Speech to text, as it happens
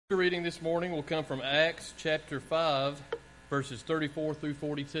The reading this morning will come from Acts chapter 5, verses 34 through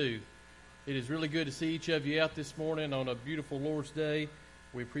 42. It is really good to see each of you out this morning on a beautiful Lord's Day.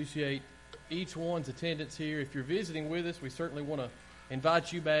 We appreciate each one's attendance here. If you're visiting with us, we certainly want to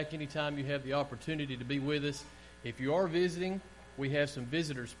invite you back anytime you have the opportunity to be with us. If you are visiting, we have some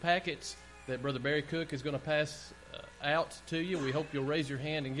visitors' packets that Brother Barry Cook is going to pass out to you. We hope you'll raise your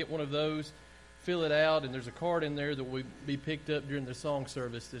hand and get one of those. Fill it out, and there's a card in there that will be picked up during the song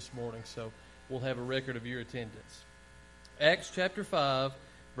service this morning, so we'll have a record of your attendance. Acts chapter 5,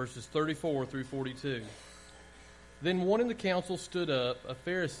 verses 34 through 42. Then one in the council stood up, a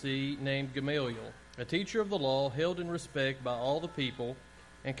Pharisee named Gamaliel, a teacher of the law held in respect by all the people,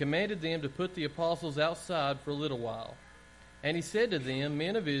 and commanded them to put the apostles outside for a little while. And he said to them,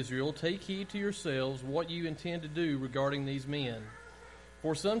 Men of Israel, take heed to yourselves what you intend to do regarding these men.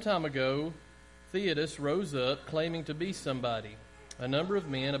 For some time ago, Theudas rose up, claiming to be somebody. A number of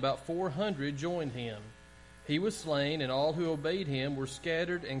men, about 400, joined him. He was slain, and all who obeyed him were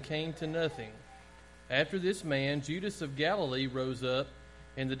scattered and came to nothing. After this man, Judas of Galilee rose up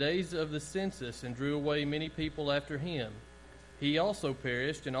in the days of the census and drew away many people after him. He also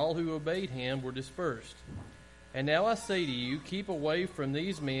perished, and all who obeyed him were dispersed. And now I say to you, keep away from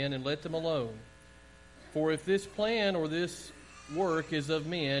these men and let them alone. For if this plan or this work is of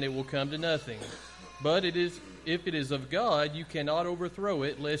men, it will come to nothing. But if it is of God, you cannot overthrow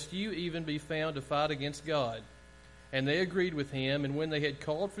it, lest you even be found to fight against God. And they agreed with him, and when they had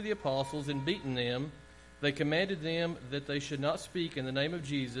called for the apostles and beaten them, they commanded them that they should not speak in the name of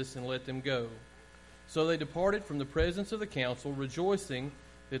Jesus, and let them go. So they departed from the presence of the council, rejoicing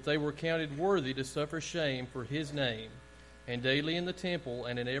that they were counted worthy to suffer shame for his name. And daily in the temple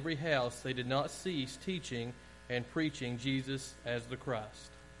and in every house they did not cease teaching and preaching Jesus as the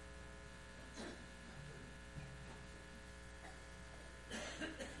Christ.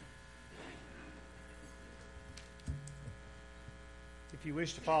 If you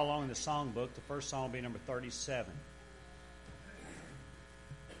wish to follow along in the songbook, the first song will be number 37.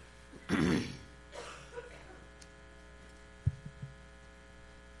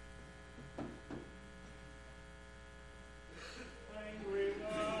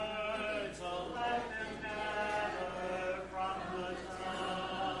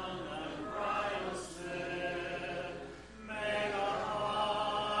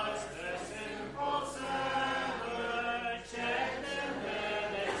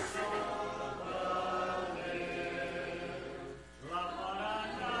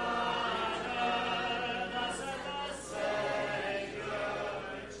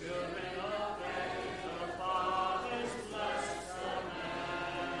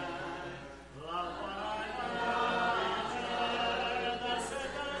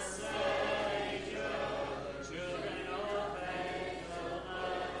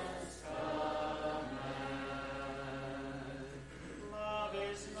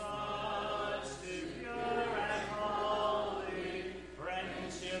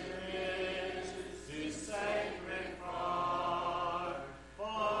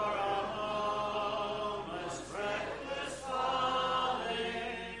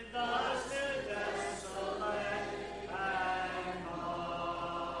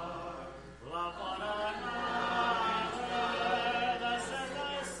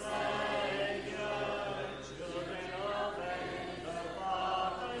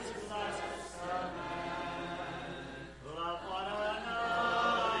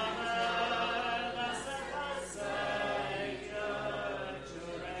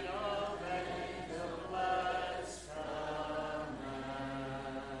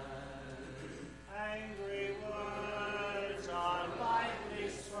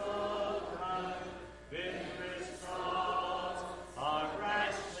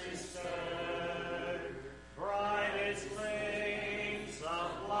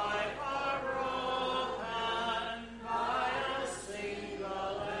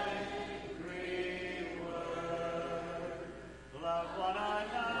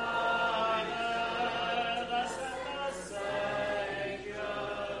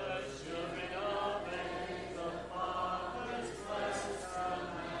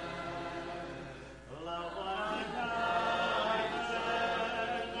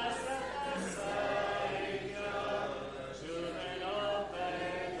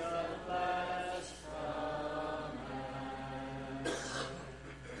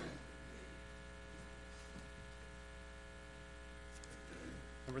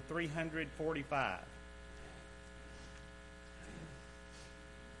 Number 345.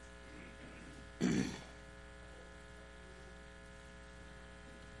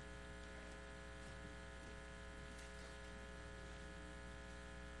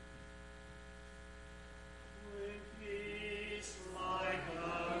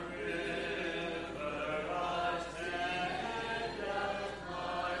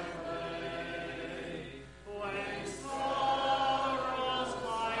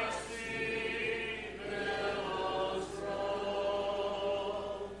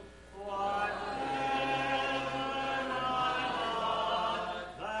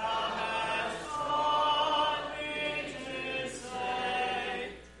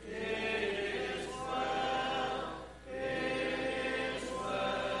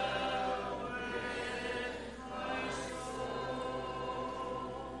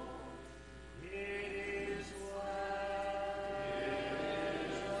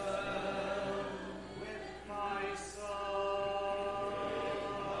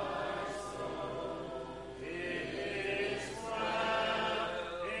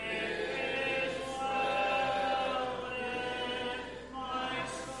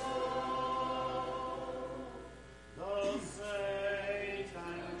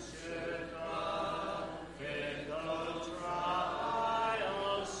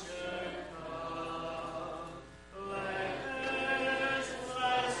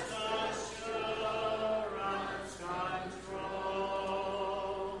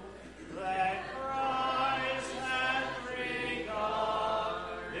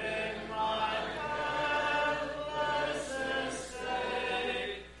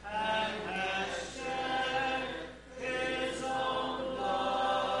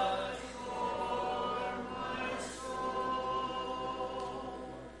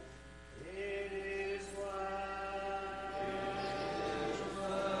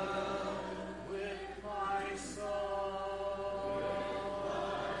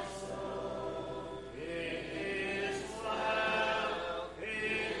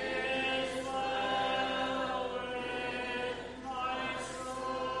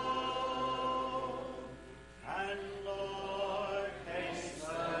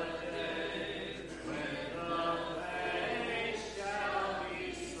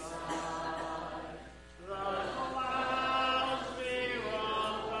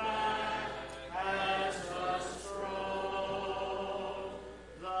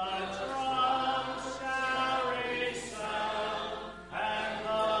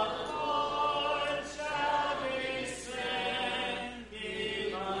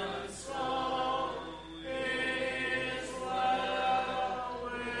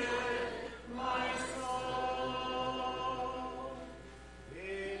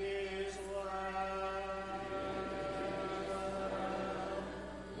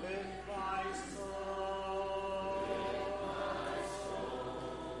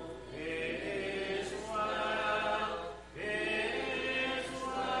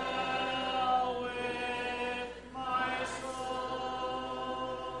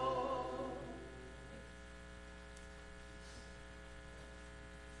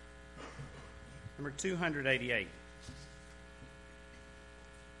 Number 288.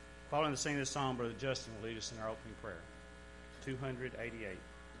 Following the singing of this song, Brother Justin will lead us in our opening prayer. 288.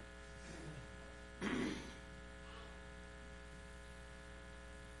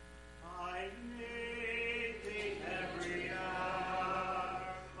 I need thee every hour,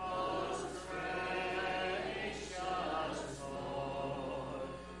 most precious Lord.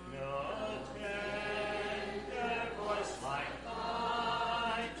 No tender voice like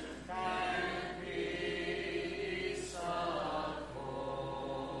thine can be succored.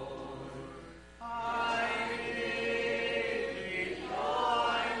 I need thee,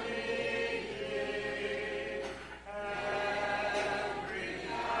 I need thee. Every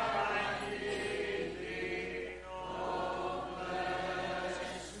hour I need thee. Oh,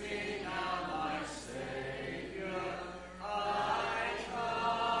 bless me now, my Savior. I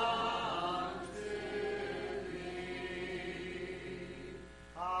come to thee.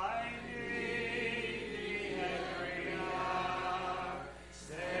 I need thee every hour.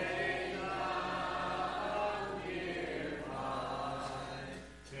 Stay thou nearby.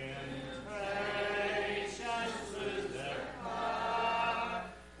 Temptations lose their power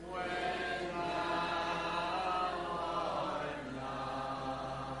when thou art nigh.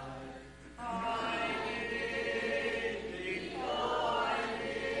 I need thee, oh, I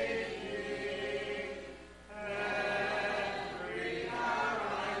need thee. Every hour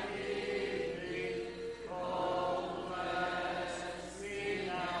I need thee. Oh, bless me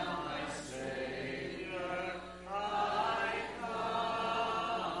now, my Savior. I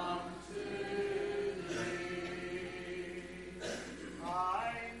come to thee. I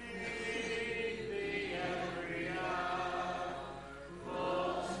need thee every hour,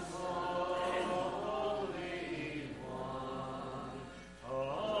 most holy one.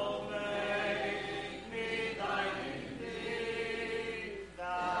 Oh, make me thine indeed,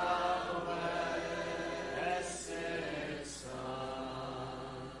 thou blessed Son.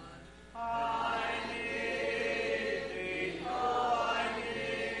 I need thee, oh, I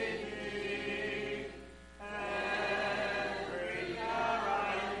need thee. Every hour I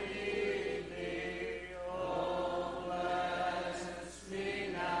need thee. Oh, bless me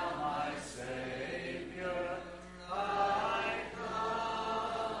now, my Savior. I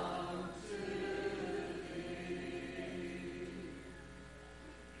come to thee.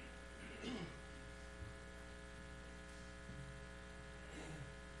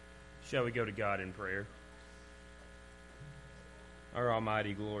 Shall we go to God in prayer? Our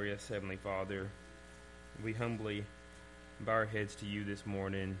almighty, glorious Heavenly Father, we humbly bow our heads to you this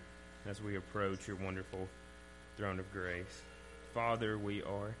morning as we approach your wonderful throne of grace. Father, we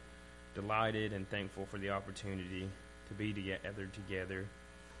are delighted and thankful for the opportunity to be gathered together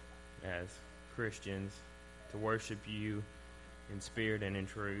as Christians, to worship you in spirit and in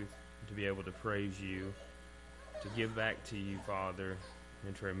truth, to be able to praise you, to give back to you, Father,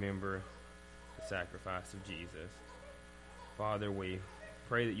 and to remember the sacrifice of Jesus. Father, we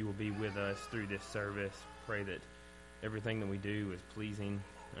pray that you will be with us through this service. Pray that everything that we do is pleasing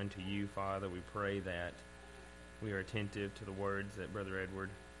unto you, Father. We pray that we are attentive to the words that Brother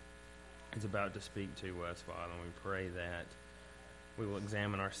Edward is about to speak to us, Father. And we pray that we will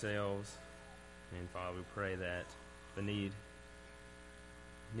examine ourselves. And, Father, we pray that the need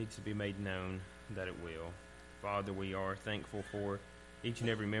needs to be made known, that it will. Father, we are thankful for each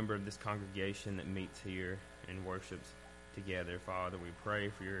and every member of this congregation that meets here and worships together. Father, we pray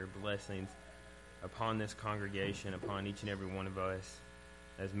for your blessings upon this congregation, upon each and every one of us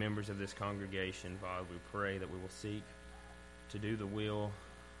as members of this congregation. Father, we pray that we will seek to do the will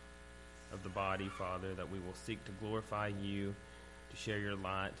of the body, Father, that we will seek to glorify you, to share your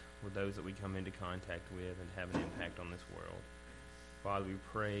light with those that we come into contact with and have an impact on this world. Father, we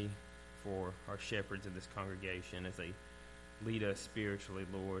pray for our shepherds of this congregation as they lead us spiritually,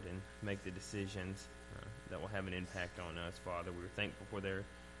 Lord, and make the decisions that will have an impact on us, Father. We're thankful for their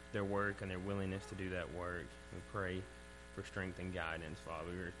work and their willingness to do that work. We pray for strength and guidance,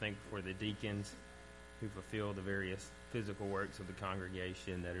 Father. We're thankful for the deacons who fulfill the various physical works of the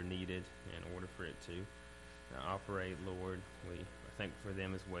congregation that are needed in order for it to operate, Lord. We are thankful for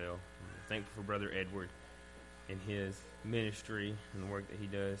them as well. We're thankful for Brother Edward and his ministry and the work that he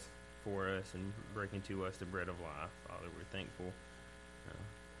does for us and breaking to us the bread of life. Father, we're thankful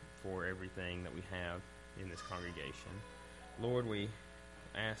for everything that we have in this congregation. Lord, we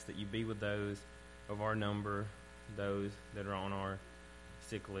ask that you be with those of our number, those that are on our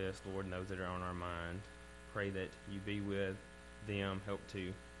sick list, Lord, and those that are on our mind. Pray that you be with them, help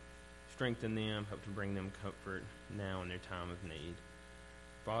to strengthen them, help to bring them comfort now in their time of need.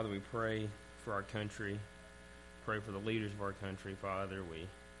 Father, we pray for our country, pray for the leaders of our country, Father. We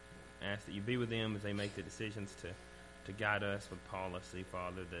ask that you be with them as they make the decisions to guide us with policy,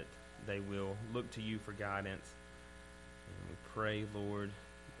 Father, that they will look to you for guidance. And we pray, Lord,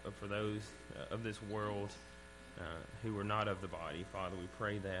 for those of this world who are not of the body. Father, we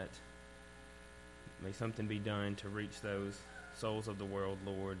pray that may something be done to reach those souls of the world,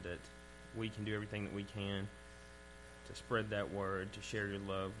 Lord, that we can do everything that we can to spread that word, to share your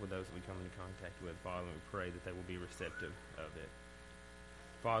love with those that we come into contact with, Father, and we pray that they will be receptive of it.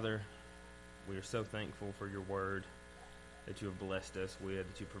 Father, we are so thankful for your word that you have blessed us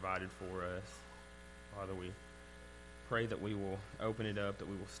with, that you provided for us. Father, we pray that we will open it up, that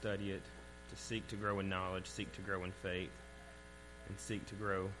we will study it, to seek to grow in knowledge, seek to grow in faith, and seek to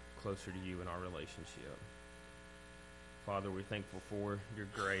grow closer to you in our relationship. Father, we're thankful for your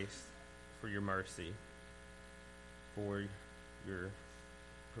grace, for your mercy, for your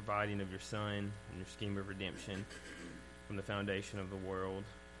providing of your Son and your scheme of redemption from the foundation of the world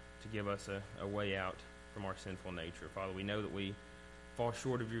to give us a way out from our sinful nature. Father, we know that we fall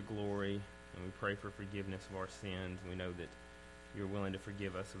short of your glory, and we pray for forgiveness of our sins. We know that you're willing to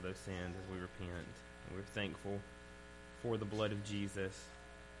forgive us of those sins as we repent. And we're thankful for the blood of Jesus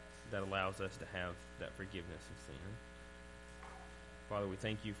that allows us to have that forgiveness of sin. Father, we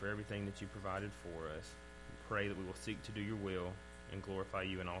thank you for everything that you provided for us. We pray that we will seek to do your will and glorify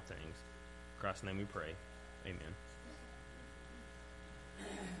you in all things. In Christ's name we pray. Amen.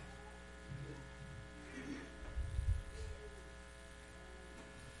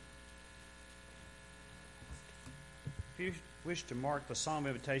 If you wish to mark the psalm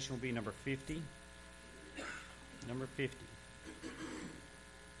invitation, will be number 50. Number 50.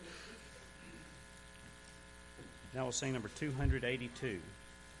 Now we'll sing number 282.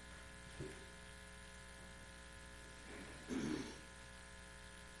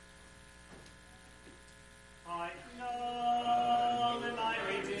 I know that my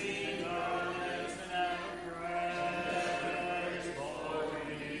Redeemer lives and ever prays for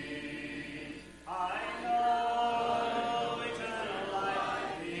me. I know eternal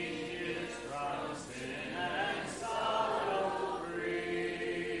life He is from sin and sorrow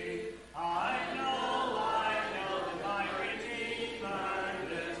free. I know that my Redeemer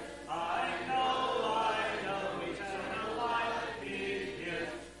lives. I know eternal life He is.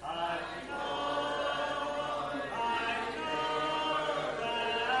 I know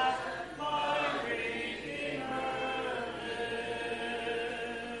that my Redeemer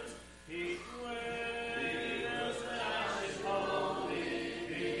lives. He dwells and is holy.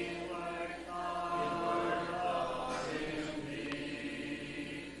 He worked hard in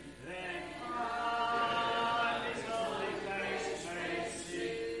me. Then I His holy face may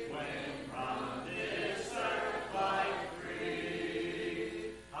see when from this earth I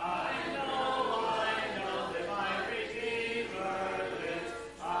free. I know that my Redeemer lives.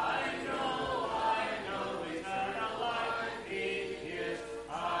 I know eternal life He is.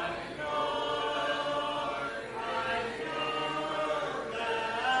 I know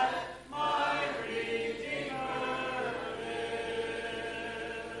that my Redeemer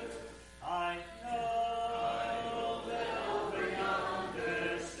lives. I know that over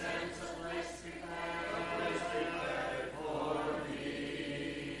yonder stands a place prepared for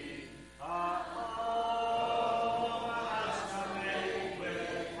me. A house made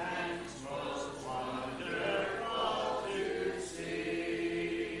with hands most wonderful to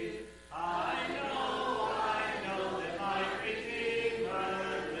see. I know that my Redeemer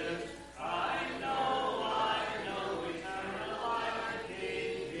lives. I know eternal life He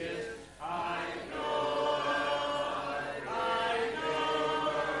is. I know that my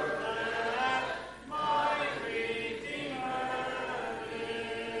Redeemer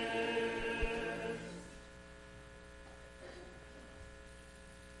lives.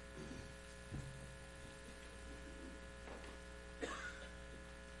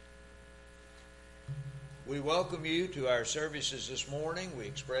 We welcome you to our services this morning. We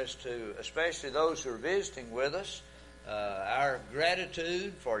express to especially those who are visiting with us our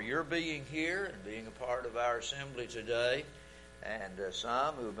gratitude for your being here and being a part of our assembly today. And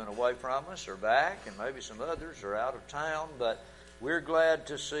some who have been away from us are back, and maybe some others are out of town, but we're glad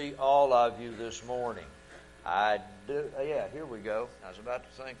to see all of you this morning. Here we go. I was about to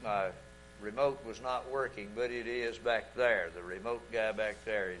think my remote was not working, but it is back there. The remote guy back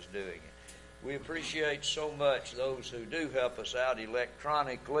there is doing it. We appreciate so much those who do help us out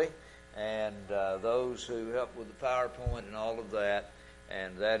electronically and those who help with the PowerPoint and all of that.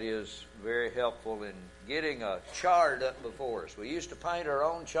 And that is very helpful in getting a chart up before us. We used to paint our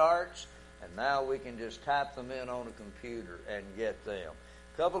own charts, and now we can just type them in on a computer and get them.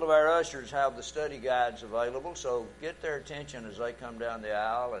 A couple of our ushers have the study guides available, so get their attention as they come down the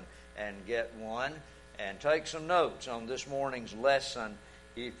aisle and and get one and take some notes on this morning's lesson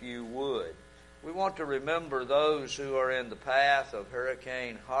if you would. We want to remember those who are in the path of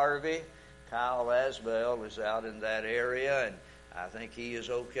Hurricane Harvey. Kyle Asbell is out in that area, and I think he is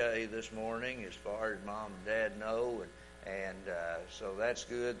okay this morning as far as Mom and Dad know, and so that's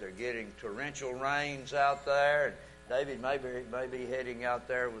good. They're getting torrential rains out there, and David may be heading out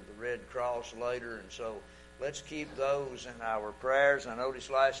there with the Red Cross later, and so let's keep those in our prayers. I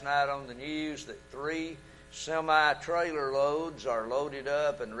noticed last night on the news that 3 semi-trailer loads are loaded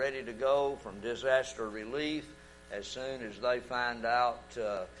up and ready to go from disaster relief as soon as they find out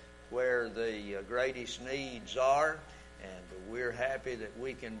where the greatest needs are. And we're happy that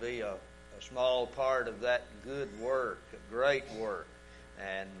we can be a small part of that good work, a great work.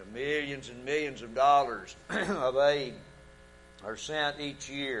 And millions and millions of dollars of aid are sent each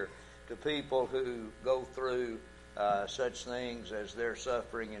year to people who go through such things as they're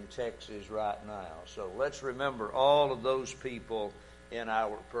suffering in Texas right now. So let's remember all of those people in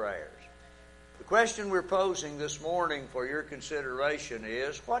our prayers. The question we're posing this morning for your consideration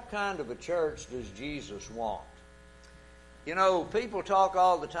is, what kind of a church does Jesus want? You know, people talk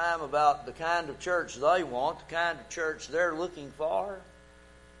all the time about the kind of church they want, the kind of church they're looking for,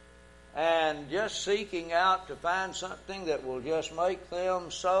 and just seeking out to find something that will just make them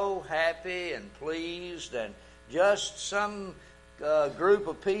so happy and pleased, and just some group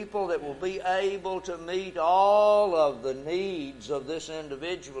of people that will be able to meet all of the needs of this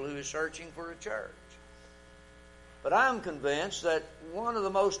individual who is searching for a church. But I'm convinced that one of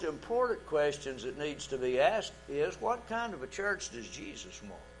the most important questions that needs to be asked is, what kind of a church does Jesus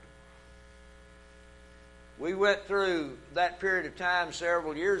want? We went through that period of time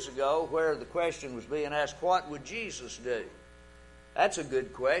several years ago where the question was being asked, what would Jesus do? That's a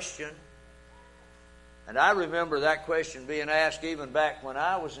good question. And I remember that question being asked even back when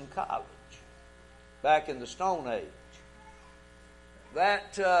I was in college, back in the Stone Age.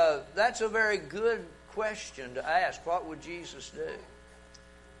 That's a very good question to ask. What would Jesus do?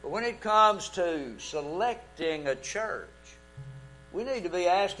 But when it comes to selecting a church, we need to be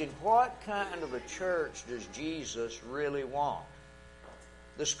asking, what kind of a church does Jesus really want?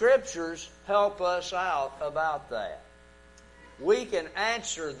 The Scriptures help us out about that. We can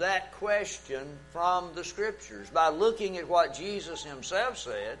answer that question from the Scriptures by looking at what Jesus Himself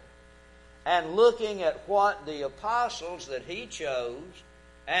said and looking at what the apostles that He chose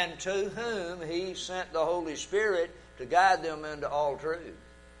and to whom He sent the Holy Spirit to guide them into all truth.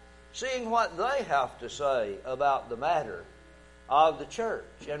 Seeing what they have to say about the matter of the church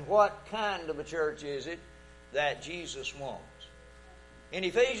and what kind of a church is it that Jesus wants. In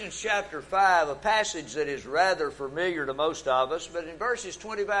Ephesians chapter 5, a passage that is rather familiar to most of us, but in verses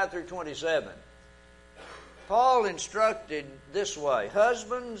 25 through 27, Paul instructed this way,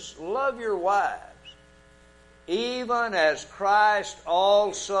 husbands, love your wives, even as Christ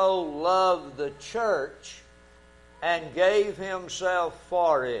also loved the church and gave Himself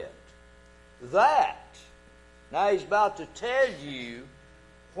for it. Now he's about to tell you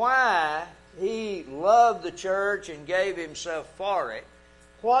why He loved the church and gave Himself for it.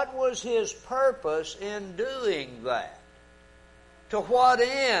 What was His purpose in doing that? To what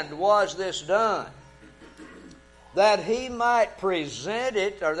end was this done? That He might present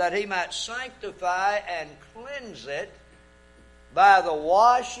it, or that He might sanctify and cleanse it by the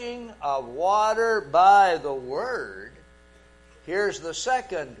washing of water by the Word. Here's the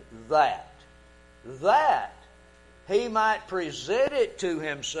second that He might present it to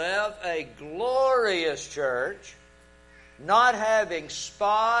Himself a glorious church, not having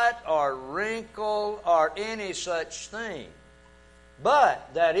spot or wrinkle or any such thing,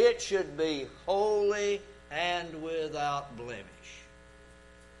 but that it should be holy and without blemish.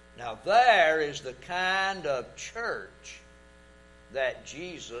 Now there is the kind of church that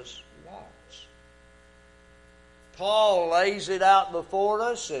Jesus wants. Paul lays it out before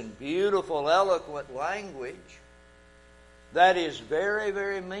us in beautiful, eloquent language that is very,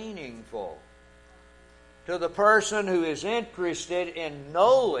 very meaningful to the person who is interested in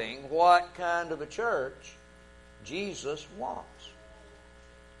knowing what kind of a church Jesus wants.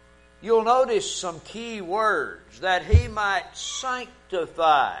 You'll notice some key words, that He might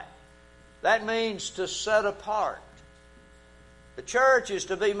sanctify. That means to set apart. The church is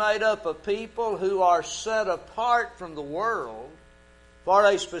to be made up of people who are set apart from the world for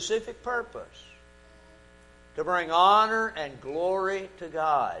a specific purpose, to bring honor and glory to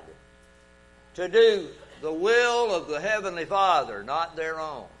God, to do the will of the Heavenly Father, not their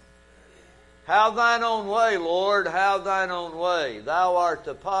own. Have thine own way, Lord, have thine own way. Thou art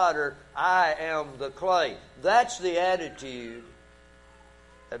the potter, I am the clay. That's the attitude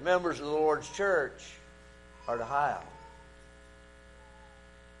that members of the Lord's church are to have.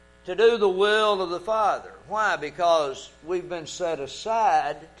 To do the will of the Father. Why? Because we've been set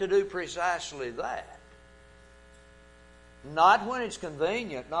aside to do precisely that. Not when it's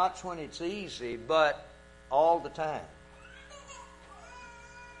convenient, not when it's easy, but all the time.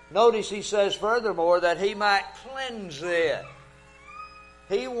 Notice he says furthermore that he might cleanse it.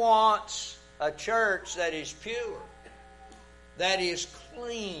 He wants a church that is pure, that is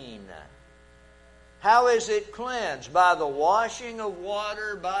clean. How is it cleansed? By the washing of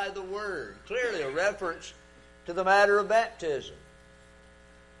water by the Word. Clearly a reference to the matter of baptism.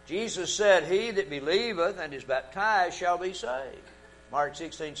 Jesus said, "He that believeth and is baptized shall be saved." Mark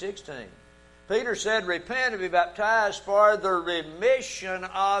 16:16. Peter said, "Repent and be baptized for the remission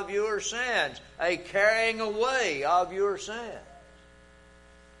of your sins," a carrying away of your sins.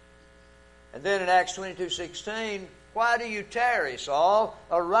 And then in Acts 22:16, "Why do you tarry, Saul?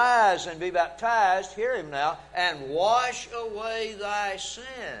 Arise and be baptized," hear him now, "and wash away thy sins,"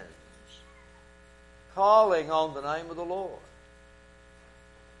 calling on the name of the Lord.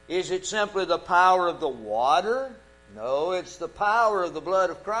 Is it simply the power of the water? No, it's the power of the blood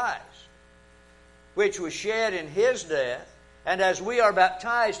of Christ, which was shed in His death. And as we are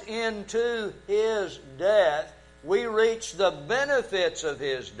baptized into His death, we reach the benefits of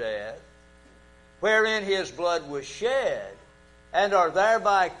His death, wherein His blood was shed, and are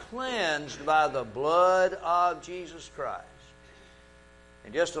thereby cleansed by the blood of Jesus Christ.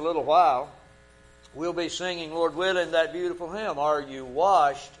 In just a little while, we'll be singing, Lord willing, that beautiful hymn, "Are you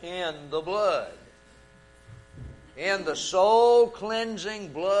washed in the blood?" In the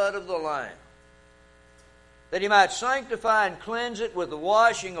soul-cleansing blood of the Lamb, that He might sanctify and cleanse it with the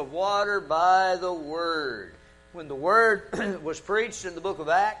washing of water by the Word. When the Word was preached in the book of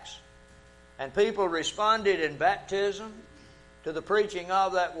Acts, and people responded in baptism to the preaching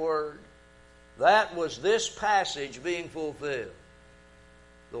of that Word, that was this passage being fulfilled.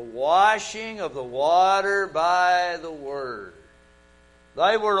 The washing of the water by the Word.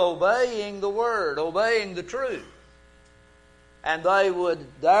 They were obeying the Word, obeying the truth. And they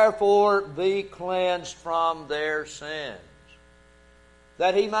would therefore be cleansed from their sins,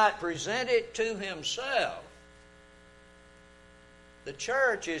 that He might present it to Himself. The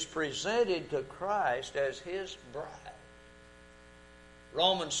church is presented to Christ as His bride.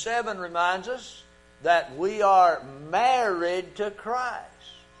 Romans 7 reminds us that we are married to Christ.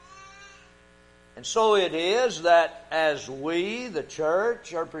 And so it is that as we, the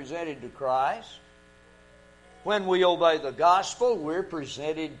church, are presented to Christ, when we obey the gospel, we're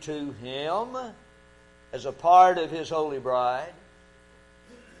presented to Him as a part of His holy bride.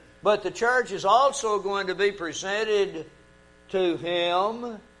 But the church is also going to be presented to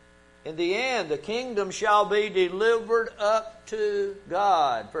Him in the end. The kingdom shall be delivered up to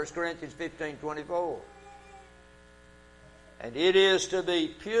God. 1 Corinthians 15:24. And it is to be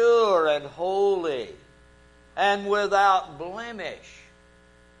pure and holy and without blemish,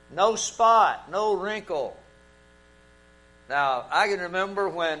 no spot, no wrinkle. Now, I can remember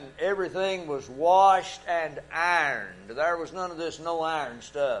when everything was washed and ironed. There was none of this no iron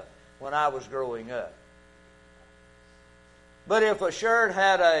stuff when I was growing up. But if a shirt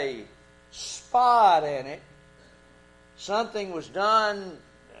had a spot in it, something was done.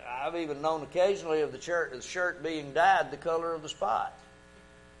 I've even known occasionally of the shirt being dyed the color of the spot.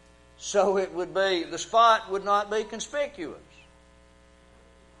 So it would be, the spot would not be conspicuous.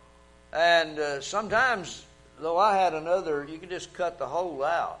 And sometimes, though I had another, you could just cut the hole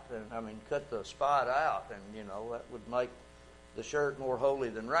out. Cut the spot out. And, that would make the shirt more holy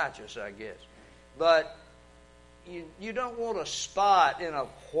than righteous, I guess. But you don't want a spot in a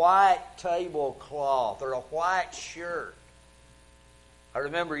white tablecloth or a white shirt. I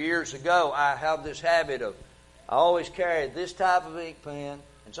remember years ago, I have this habit of, I always carried this type of ink pen,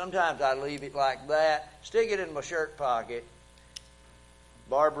 and sometimes I leave it like that, stick it in my shirt pocket.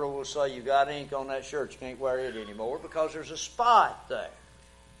 Barbara will say, "You got ink on that shirt, you can't wear it anymore," because there's a spot there.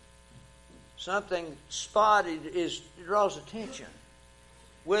 Something spotted draws attention.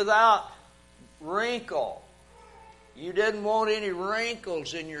 Without wrinkle. You didn't want any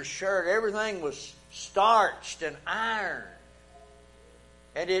wrinkles in your shirt. Everything was starched and ironed.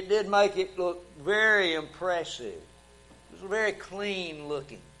 And it did make it look very impressive. It was very clean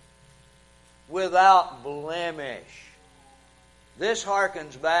looking. Without blemish. This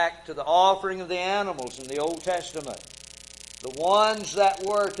harkens back to the offering of the animals in the Old Testament. The ones that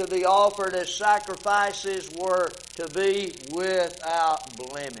were to be offered as sacrifices were to be without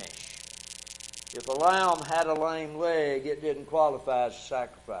blemish. If a lamb had a lame leg, it didn't qualify as a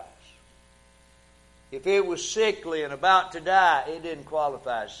sacrifice. if it was sickly and about to die, it didn't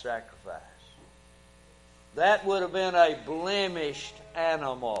qualify as sacrifice. That would have been a blemished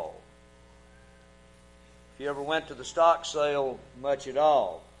animal. If you ever went to the stock sale much at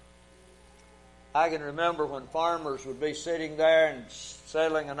all, I can remember when farmers would be sitting there and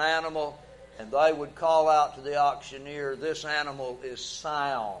selling an animal, and they would call out to the auctioneer, "This animal is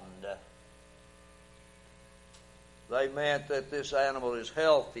sound." They meant that this animal is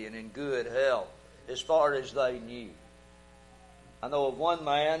healthy and in good health, as far as they knew. I know of one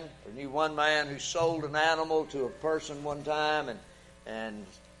man, or knew one man who sold an animal to a person one time, and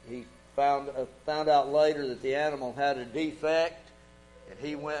he found out later that the animal had a defect, and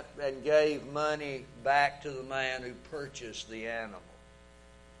he went and gave money back to the man who purchased the animal.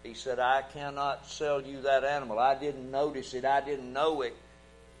 He said, "I cannot sell you that animal. I didn't notice it. I didn't know it,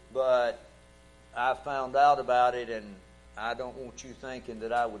 but I found out about it, and I don't want you thinking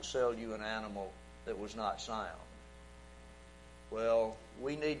that I would sell you an animal that was not sound." Well,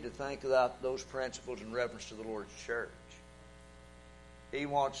 we need to think about those principles in reference to the Lord's church. He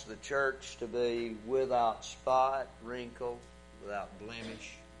wants the church to be without spot, wrinkle, without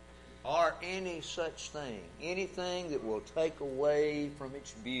blemish, or any such thing, anything that will take away from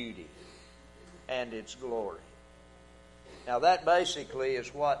its beauty and its glory. Now that basically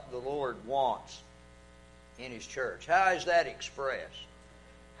is what the Lord wants in His church. How is that expressed?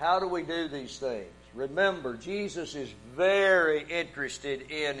 How do we do these things? Remember, Jesus is very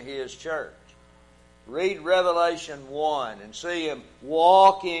interested in His church. Read Revelation 1 and see Him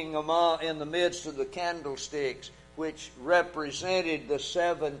walking in the midst of the candlesticks, which represented the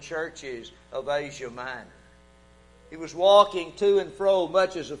 7 churches of Asia Minor. He was walking to and fro,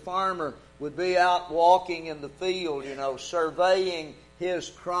 much as a farmer would be out walking in the field, surveying his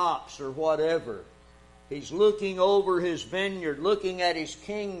crops or whatever. He's looking over his vineyard, looking at his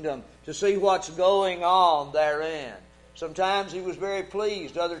kingdom to see what's going on therein. Sometimes he was very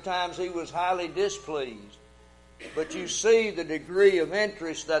pleased, other times he was highly displeased. But you see the degree of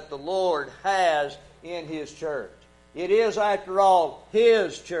interest that the Lord has in His church. It is, after all,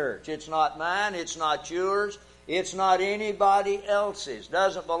 His church. It's not mine, it's not yours, it's not anybody else's.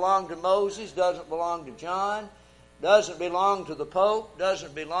 Doesn't belong to Moses, doesn't belong to John, doesn't belong to the Pope,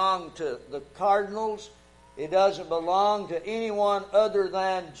 doesn't belong to the cardinals. It doesn't belong to anyone other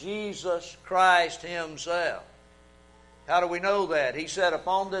than Jesus Christ Himself. How do we know that? He said,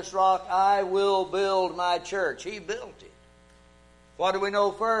 "Upon this rock I will build my church." He built it. What do we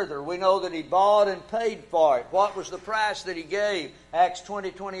know further? We know that He bought and paid for it. What was the price that He gave? Acts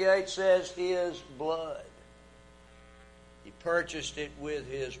 20:28 says His blood. He purchased it with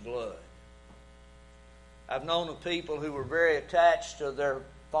His blood. I've known of people who were very attached to their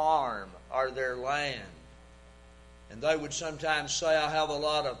farm or their land. And they would sometimes say, "I have a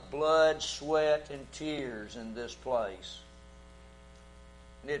lot of blood, sweat, and tears in this place."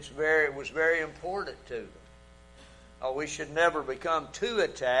 And it was very important to them. Oh, we should never become too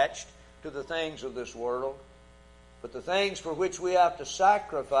attached to the things of this world. But the things for which we have to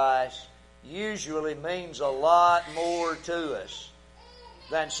sacrifice usually means a lot more to us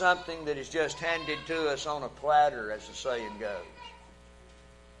than something that is just handed to us on a platter, as the saying goes.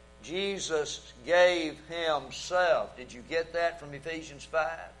 Jesus gave Himself. Did you get that from Ephesians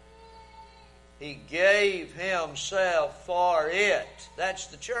 5? He gave Himself for it. That's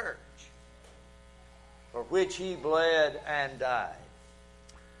the church, for which He bled and died.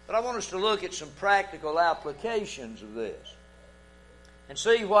 But I want us to look at some practical applications of this and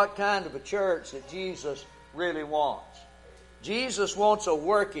see what kind of a church that Jesus really wants. Jesus wants a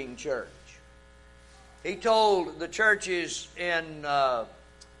working church. He told the churches in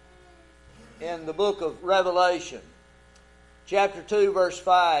the book of Revelation, chapter 2, verse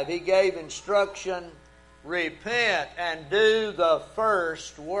 5, He gave instruction, "Repent and do the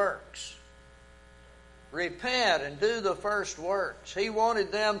first works." Repent and do the first works. He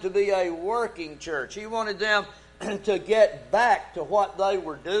wanted them to be a working church. He wanted them to get back to what they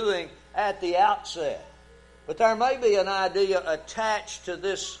were doing at the outset. But there may be an idea attached to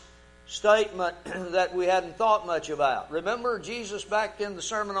this statement that we hadn't thought much about. Remember, Jesus back in the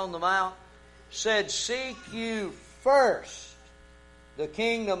Sermon on the Mount said, "Seek you first the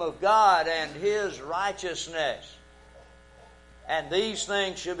kingdom of God and His righteousness, and these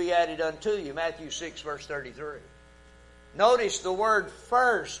things shall be added unto you." Matthew 6, verse 33. Notice the word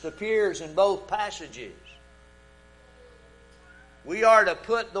 "first" appears in both passages. We are to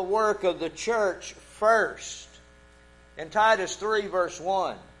put the work of the church first. In Titus 3, verse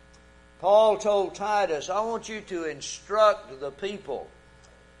 1, Paul told Titus, "I want you to instruct the people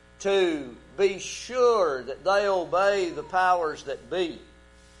to be sure that they obey the powers that be."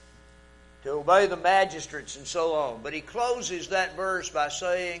 to obey the magistrates and so on. But he closes that verse by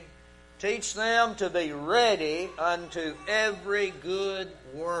saying, teach them to be ready unto every good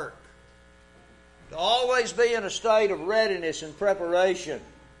work. To always be in a state of readiness and preparation.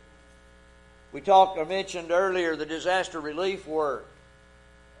 I mentioned earlier the disaster relief work.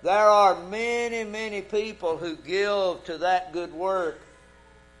 There are many, many people who give to that good work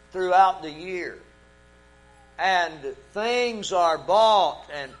throughout the year. And things are bought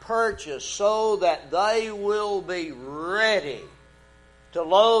and purchased so that they will be ready to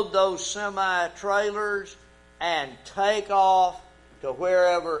load those semi-trailers and take off to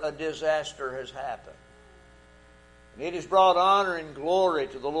wherever a disaster has happened. And it has brought honor and glory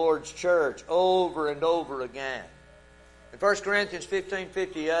to the Lord's church over and over again. In 1 Corinthians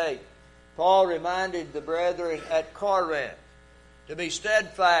 15:58, Paul reminded the brethren at Corinth to be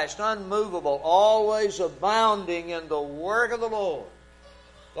steadfast, unmovable, always abounding in the work of the Lord,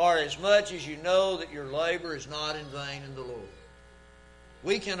 for as much as you know that your labor is not in vain in the Lord.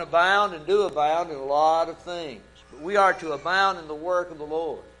 We can abound and do abound in a lot of things, but we are to abound in the work of the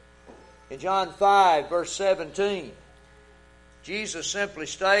Lord. In John 5, verse 17, Jesus simply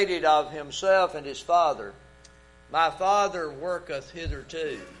stated of himself and his Father, my Father worketh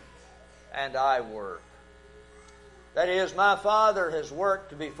hitherto, and I work. That is, my Father has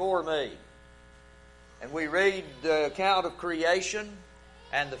worked before me. And we read the account of creation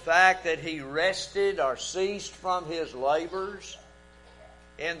and the fact that he rested or ceased from his labors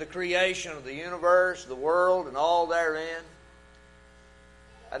in the creation of the universe, the world, and all therein.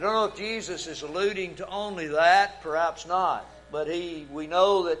 I don't know if Jesus is alluding to only that, perhaps not. But we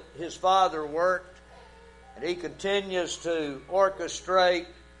know that his Father worked, and he continues to orchestrate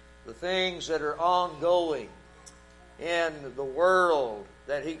the things that are ongoing in the world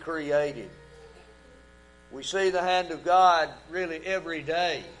that he created. We see the hand of God really every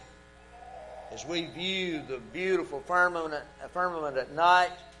day as we view the beautiful firmament at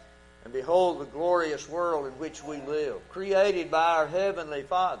night and behold the glorious world in which we live, created by our Heavenly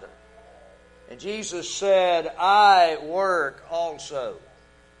Father. And Jesus said, I work also.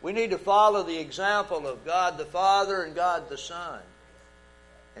 We need to follow the example of God the Father and God the Son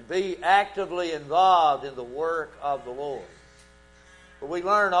and be actively involved in the work of the Lord. But we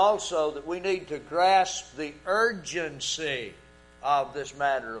learn also that we need to grasp the urgency of this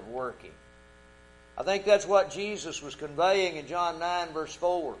matter of working. I think that's what Jesus was conveying in John 9, verse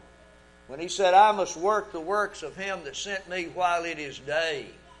 4, when he said, I must work the works of him that sent me while it is day.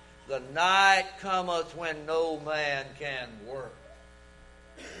 The night cometh when no man can work.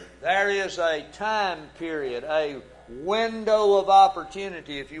 There is a time period, a window of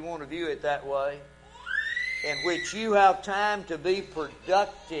opportunity, if you want to view it that way, in which you have time to be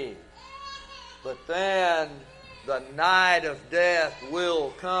productive. But then the night of death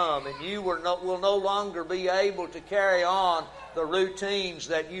will come, and you will no longer be able to carry on the routines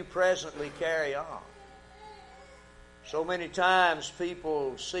that you presently carry on. So many times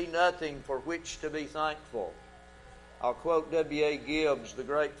people see nothing for which to be thankful. I'll quote W.A. Gibbs, the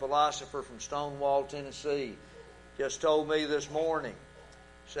great philosopher from Stonewall, Tennessee. Just told me this morning,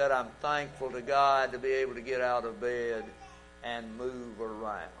 said, I'm thankful to God to be able to get out of bed and move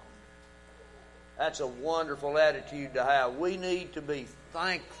around. That's a wonderful attitude to have. We need to be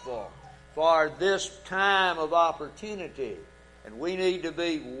thankful for this time of opportunity. And we need to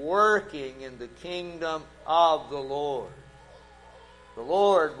be working in the kingdom of the Lord. The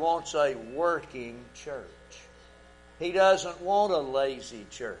Lord wants a working church. He doesn't want a lazy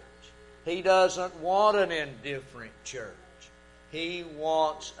church. He doesn't want an indifferent church. He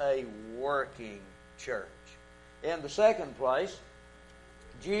wants a working church. In the second place,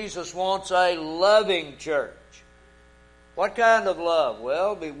 Jesus wants a loving church. What kind of love?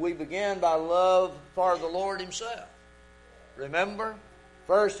 Well, we begin by love for the Lord himself. Remember,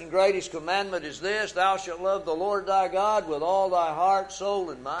 first and greatest commandment is this, thou shalt love the Lord thy God with all thy heart, soul,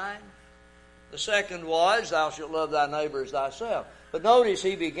 and mind. The second was, thou shalt love thy neighbor as thyself. But notice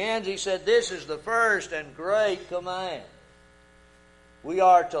he said, this is the first and great command. We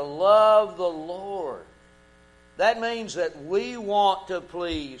are to love the Lord. That means that we want to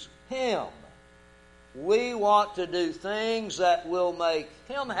please him. We want to do things that will make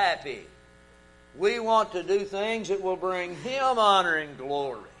him happy. We want to do things that will bring him honor and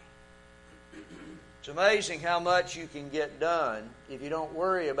glory. It's amazing how much you can get done if you don't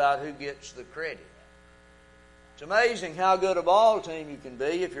worry about who gets the credit. It's amazing how good a ball team you can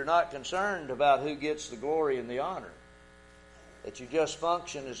be if you're not concerned about who gets the glory and the honor. That you just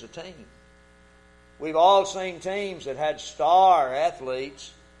function as a team. We've all seen teams that had star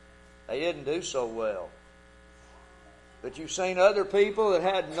athletes. They didn't do so well. But you've seen other people that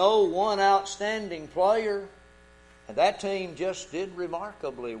had no one outstanding player, and that team just did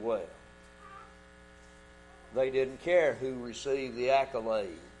remarkably well. They didn't care who received the accolades.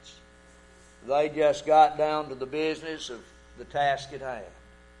 They just got down to the business of the task at hand.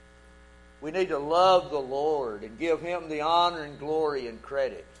 We need to love the Lord and give Him the honor and glory and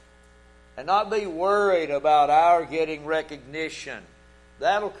credit, and not be worried about our getting recognition.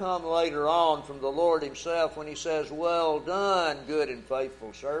 That'll come later on from the Lord Himself when He says, "Well done, good and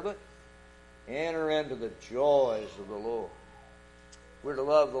faithful servant. Enter into the joys of the Lord." We're to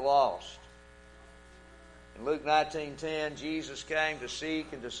love the lost. In Luke 19:10, Jesus came to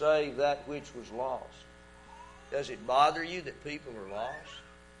seek and to save that which was lost. Does it bother you that people are lost?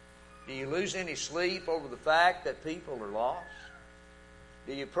 Do you lose any sleep over the fact that people are lost?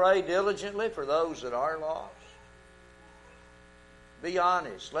 Do you pray diligently for those that are lost? Be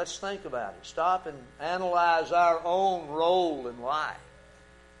honest. Let's think about it. Stop and analyze our own role in life.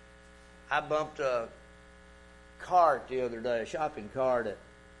 I bumped a cart the other day, a shopping cart at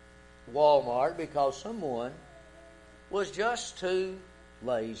Walmart, because someone was just too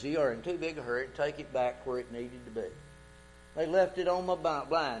lazy or in too big a hurry to take it back where it needed to be. They left it on my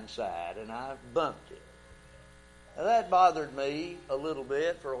blind side, and I bumped it. Now, that bothered me a little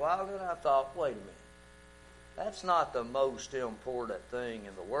bit for a while, and I thought, wait a minute. That's not the most important thing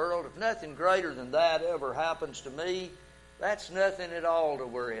in the world. If nothing greater than that ever happens to me, that's nothing at all to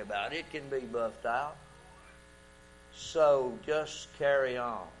worry about. It can be buffed out. So just carry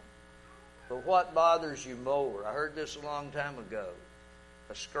on. But what bothers you more? I heard this a long time ago.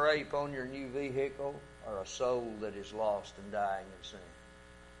 A scrape on your new vehicle or a soul that is lost and dying in sin?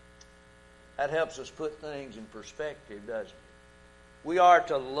 That helps us put things in perspective, doesn't it? We are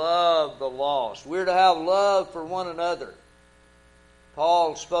to love the lost. We're to have love for one another.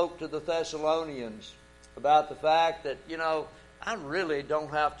 Paul spoke to the Thessalonians about the fact that, I really don't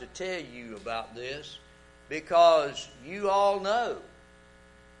have to tell you about this because you all know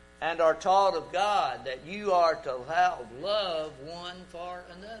and are taught of God that you are to have love one for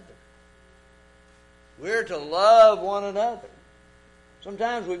another. We're to love one another.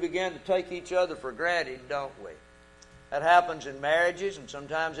 Sometimes we begin to take each other for granted, don't we? That happens in marriages, and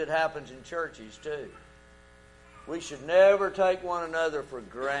sometimes it happens in churches too. We should never take one another for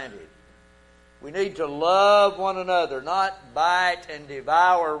granted. We need to love one another, not bite and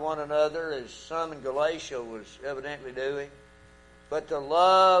devour one another as some in Galatia was evidently doing, but to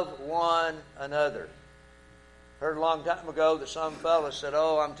love one another. Heard a long time ago that some fellow said,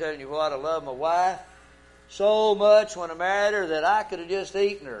 I'm telling you what, I love my wife so much when I married her that I could have just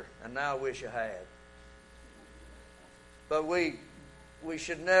eaten her, and now I wish I had. But we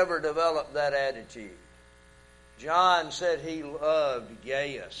should never develop that attitude. John said he loved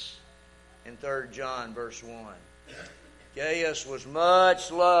Gaius in 3 John verse 1. Gaius was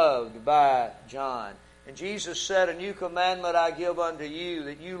much loved by John. And Jesus said, "A new commandment I give unto you,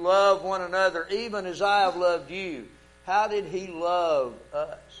 that you love one another, even as I have loved you." How did He love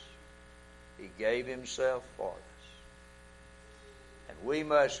us? He gave Himself for us. And we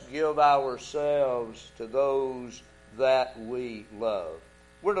must give ourselves to those that we love.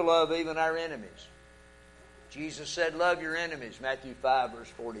 We're to love even our enemies. Jesus said, "Love your enemies," Matthew 5, verse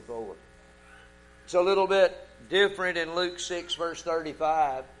 44. It's a little bit different in Luke 6, verse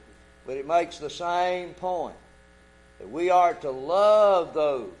 35, but it makes the same point, that we are to love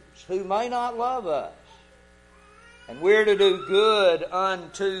those who may not love us, and we're to do good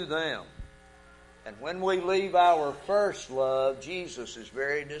unto them. And when we leave our first love, Jesus is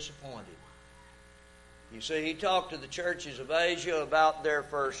very disappointed. You see, He talked to the churches of Asia about their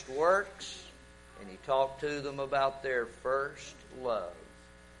first works, and He talked to them about their first love.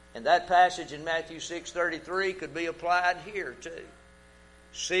 And that passage in Matthew 6:33 could be applied here too.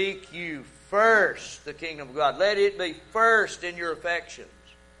 Seek you first the kingdom of God. Let it be first in your affections.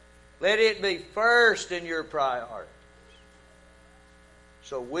 Let it be first in your priorities.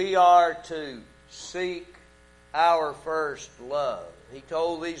 So we are to seek our first love. He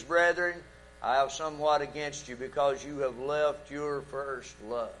told these brethren, "I have somewhat against you because you have left your first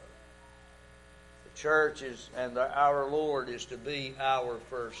love." The church our Lord is to be our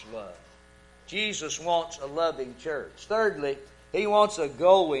first love. Jesus wants a loving church. Thirdly, He wants a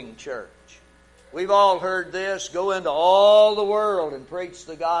going church. We've all heard this: go into all the world and preach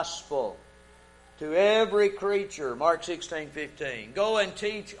the gospel to every creature, Mark 16:15. Go and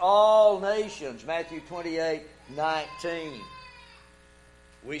teach all nations, Matthew 28:19.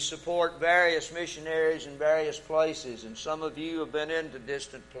 We support various missionaries in various places, and some of you have been into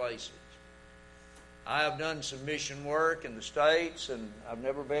distant places. I have done some mission work in the States, and I've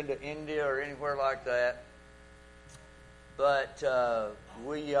never been to India or anywhere like that. but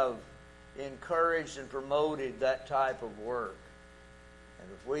we have encouraged and promoted that type of work. And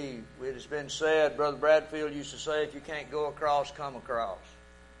it has been said, Brother Bradfield used to say, if you can't go across, come across.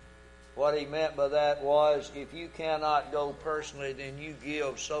 What he meant by that was, if you cannot go personally, then you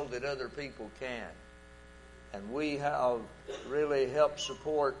give so that other people can. And we have really helped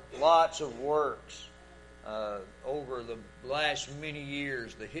support lots of works over the last many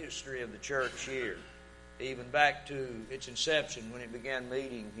years, the history of the church here, even back to its inception when it began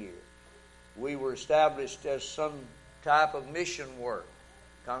meeting here. We were established as some type of mission work.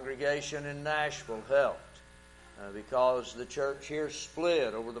 Congregation in Nashville helped because the church here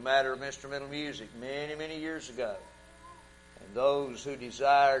split over the matter of instrumental music many, many years ago. And those who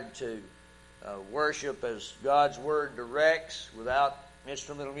desired to worship as God's Word directs without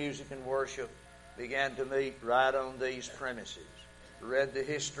instrumental music and worship began to meet right on these premises. We read the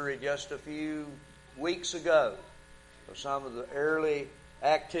history just a few weeks ago of some of the early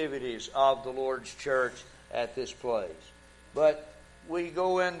activities of the Lord's church at this place. But we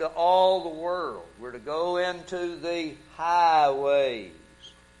go into all the world. We're to go into the highways.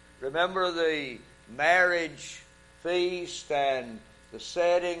 Remember the marriage feast and the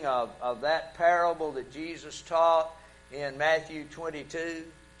setting of that parable that Jesus taught in Matthew 22?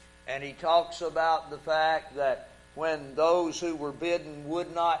 And he talks about the fact that when those who were bidden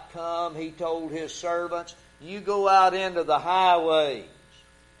would not come, he told his servants, you go out into the highways.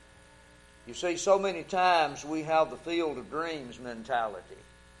 You see, so many times we have the field of dreams mentality.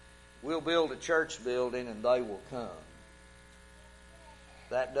 We'll build a church building and they will come.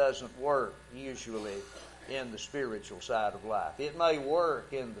 That doesn't work usually in the spiritual side of life. It may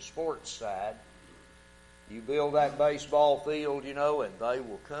work in the sports side. You build that baseball field, and they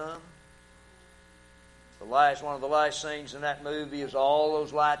will come. One of the last scenes in that movie is all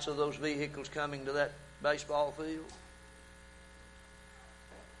those lights of those vehicles coming to that baseball field.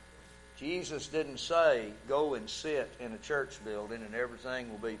 Jesus didn't say, go and sit in a church building and everything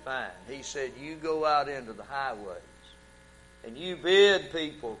will be fine. He said, you go out into the highways and you bid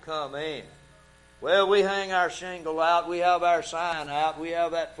people come in. Well, we hang our shingle out. We have our sign out. We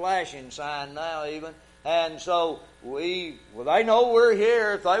have that flashing sign now even. And so they know we're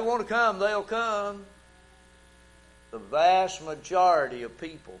here. If they want to come, they'll come. The vast majority of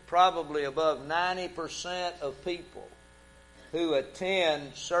people, probably above 90% of people, who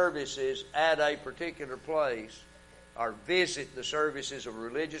attend services at a particular place or visit the services of a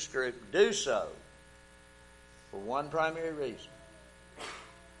religious group do so for one primary reason: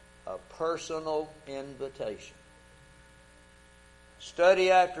 a personal invitation.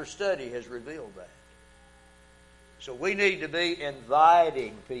 Study after study has revealed that. So we need to be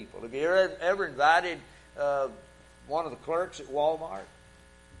inviting people. Have you ever invited one of the clerks at Walmart?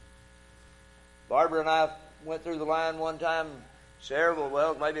 Barbara and I went through the line one time,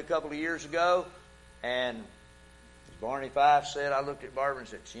 maybe a couple of years ago, and as Barney Fife said, I looked at Barbara and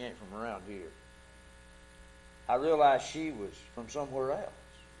said, she ain't from around here. I realized she was from somewhere else.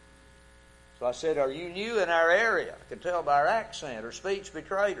 So I said, are you new in our area? I could tell by her accent. Her speech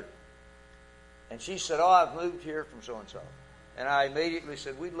betrayed her. And she said, I've moved here from so-and-so. And I immediately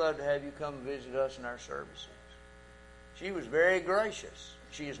said, we'd love to have you come and visit us in our services. She was very gracious.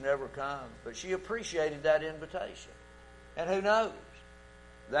 She has never come, but she appreciated that invitation. And who knows?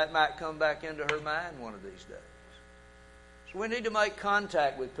 That might come back into her mind one of these days. So we need to make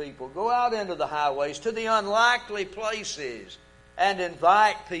contact with people. Go out into the highways, to the unlikely places, and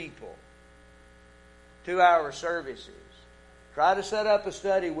invite people to our services. Try to set up a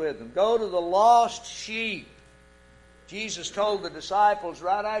study with them. Go to the lost sheep. Jesus told the disciples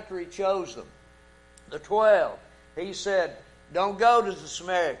right after He chose them, the 12, He said, don't go to the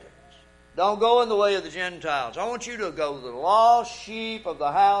Samaritans. Don't go in the way of the Gentiles. I want you to go to the lost sheep of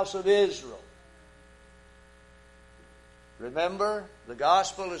the house of Israel. Remember, the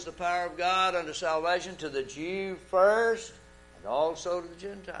gospel is the power of God unto salvation to the Jew first and also to the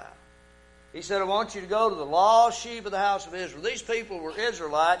Gentile. He said, I want you to go to the lost sheep of the house of Israel. These people were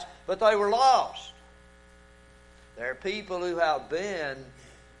Israelites, but they were lost. They're people who have been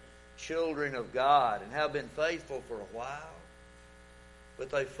children of God and have been faithful for a while, but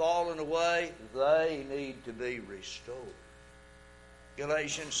they've fallen away. They need to be restored.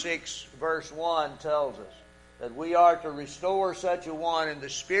 Galatians 6 verse 1 tells us that we are to restore such a one in the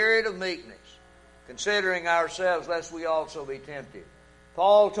spirit of meekness, considering ourselves lest we also be tempted.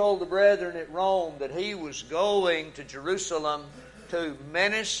 Paul told the brethren at Rome that he was going to Jerusalem to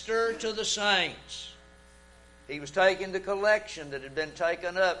minister to the saints. He was taking the collection that had been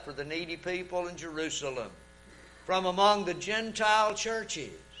taken up for the needy people in Jerusalem from among the Gentile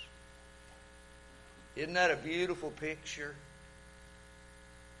churches. Isn't that a beautiful picture?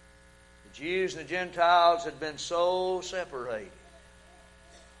 The Jews and the Gentiles had been so separated.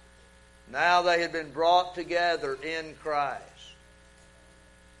 Now they had been brought together in Christ.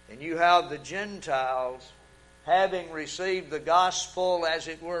 And you have the Gentiles having received the gospel, as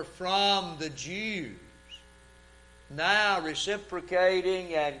it were, from the Jews, now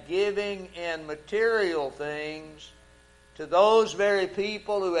reciprocating and giving in material things to those very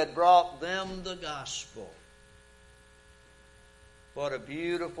people who had brought them the gospel. What a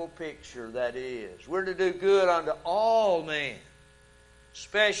beautiful picture that is. We're to do good unto all men,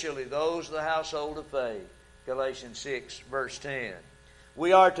 especially those of the household of faith. Galatians 6, verse 10.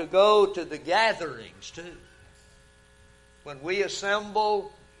 We are to go to the gatherings too. When we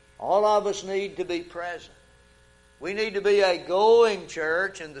assemble, all of us need to be present. We need to be a going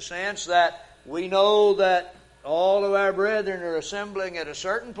church in the sense that we know that all of our brethren are assembling at a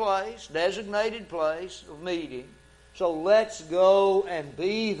certain place, designated place of meeting. So let's go and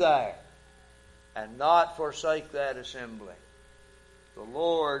be there and not forsake that assembly. The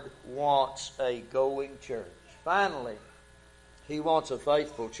Lord wants a going church. Finally, He wants a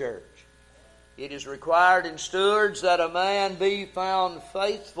faithful church. It is required in stewards that a man be found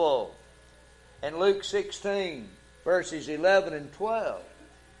faithful. In Luke 16, verses 11 and 12,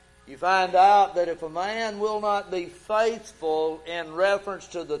 you find out that if a man will not be faithful in reference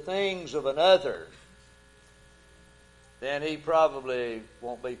to the things of another, then he probably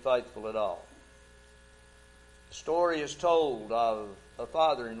won't be faithful at all. The story is told of a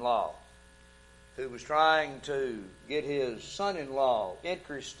father-in-law who was trying to get his son-in-law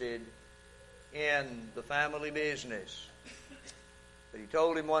interested in the family business. But he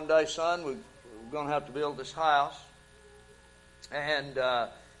told him one day, son, we're going to have to build this house, and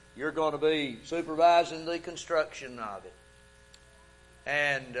you're going to be supervising the construction of it.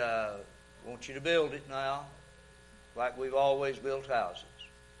 And I want you to build it now like we've always built houses.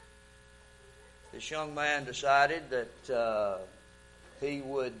 This young man decided that he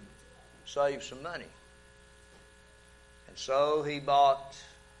would save some money. And so he bought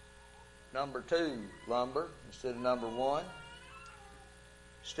number 2 lumber instead of number 1.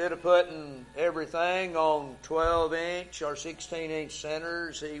 Instead of putting everything on 12-inch or 16-inch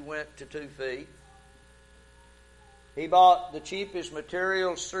centers, he went to 2 feet. He bought the cheapest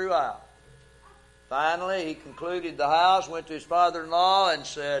materials throughout. Finally, he concluded the house, went to his father-in-law and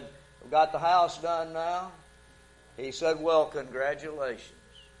said, "I've got the house done now." He said, "Well, congratulations.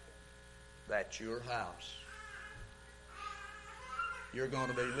 That's your house. You're going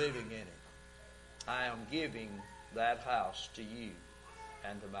to be living in it. I am giving that house to you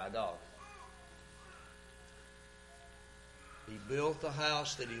and to my daughter." He built the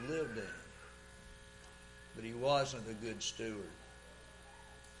house that he lived in, but he wasn't a good steward.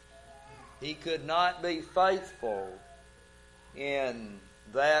 He could not be faithful in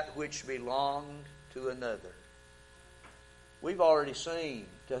that which belonged to another. We've already seen,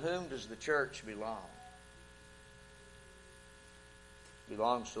 to whom does the church belong? It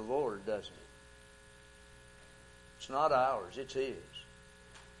belongs to the Lord, doesn't it? It's not ours, it's His.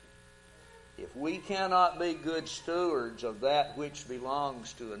 If we cannot be good stewards of that which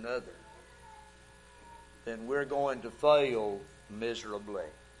belongs to another, then we're going to fail miserably.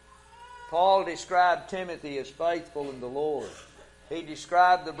 Paul described Timothy as faithful in the Lord. He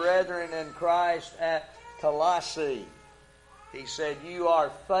described the brethren in Christ at Colossae. He said, "You are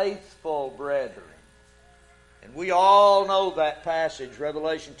faithful brethren." And we all know that passage,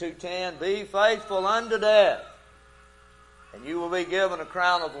 Revelation 2:10, "Be faithful unto death, and you will be given a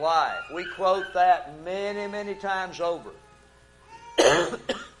crown of life." We quote that many, many times over.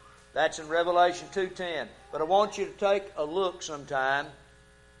 That's in Revelation 2:10. But I want you to take a look sometime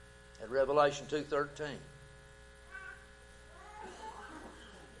at Revelation 2:13.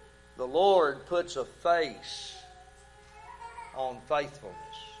 The Lord puts a face on faithfulness.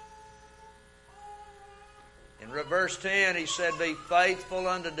 In verse 10, He said, "Be faithful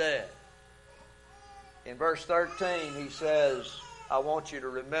unto death." In verse 13, He says, "I want you to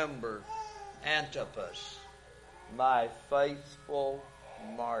remember Antipas, my faithful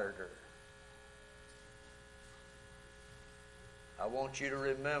martyr." I want you to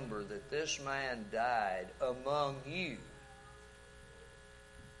remember that this man died among you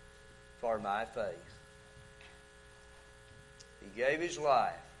for my faith. He gave his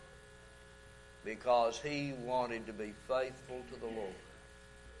life because he wanted to be faithful to the Lord.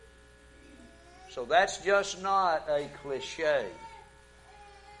 So that's just not a cliche.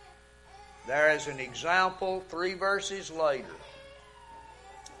 There is an example 3 verses later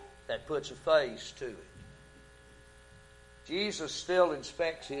that puts a face to it. Jesus still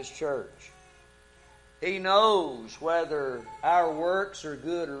inspects His church. He knows whether our works are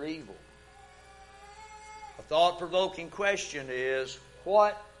good or evil. A thought-provoking question is,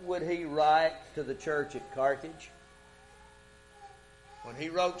 what would he write to the church at Carthage? When he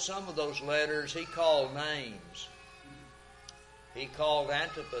wrote some of those letters, he called names. He called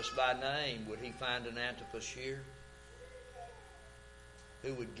Antipas by name. Would he find an Antipas here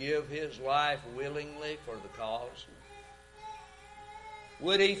who would give his life willingly for the cause?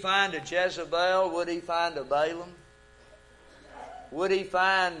 Would he find a Jezebel? Would he find a Balaam? Would he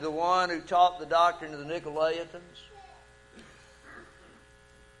find the one who taught the doctrine of the Nicolaitans?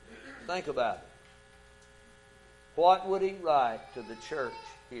 Think about it. What would he write to the church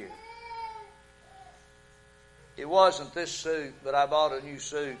here? It wasn't this suit, but I bought a new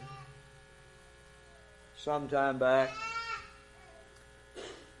suit sometime back.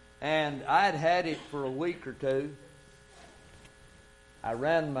 And I'd had it for a week or two. I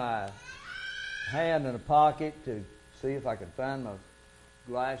ran my hand in a pocket to see if I could find my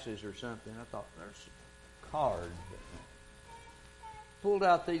glasses or something. I thought, there's some cards. Pulled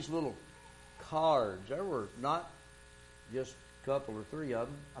out these little cards. There were not just a couple or three of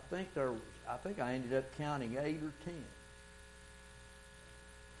them. I think I ended up counting 8 or 10.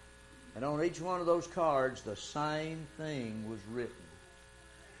 And on each one of those cards, the same thing was written.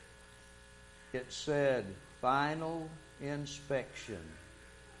 It said, final inspection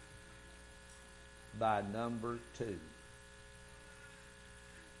by number 2.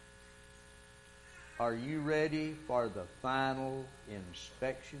 Are you ready for the final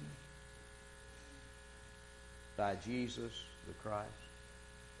inspection by Jesus the Christ?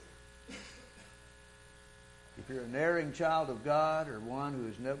 If you're an erring child of God or one who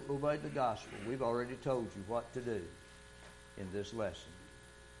has never obeyed the gospel, we've already told you what to do in this lesson.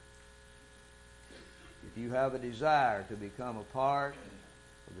 If you have a desire to become a part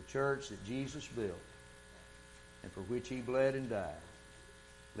of the church that Jesus built and for which He bled and died,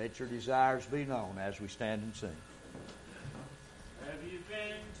 let your desires be known as we stand and sing. Have you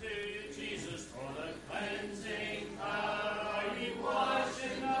been to Jesus for the cleansing power? Are you washed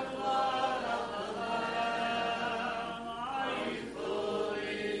in the blood of the Lamb? Are you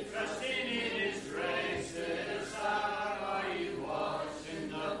fully trusting in His grace this hour? Are you washed in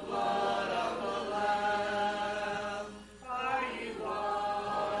the blood of the Lamb? Are you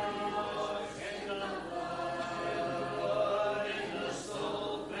washed in the blood, in the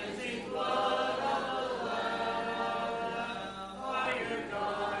soul cleansing blood of the Lamb? Are your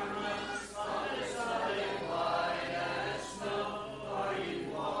garments spotless? Are they white as snow? Are you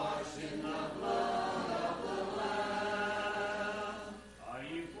washed in the blood of the Lamb? Are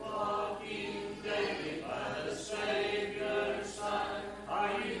you walking daily by the Savior's side?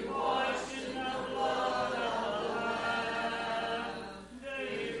 Are you washed in the blood of the Lamb? Do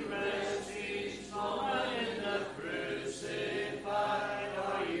you rest each moment in the crucified?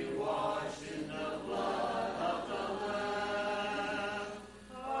 Are you washed in the blood of the Lamb?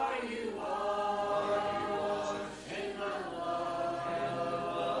 Are you washed in the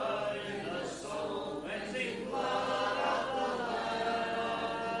blood, in the soul cleansing blood of the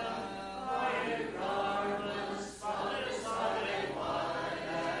Lamb? Are your garments spotless? Are they white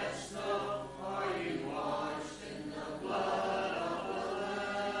as snow? Are you washed in the blood of the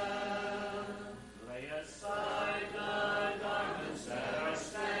Lamb? Lay aside the garments that are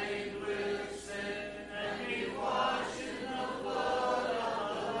stained with sin, and be washed in the blood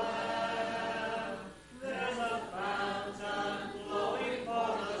of the Lamb. There's a fountain flowing for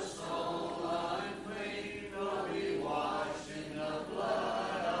the soul unclean. Oh, be washed in the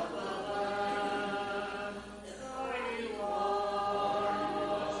blood of the Lamb. Are you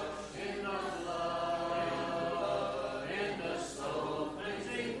washed in the blood, in the soul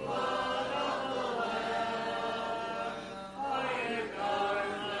cleansing blood of the Lamb? Are your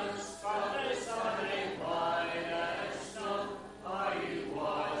garments spotless? Are they white as snow? Are you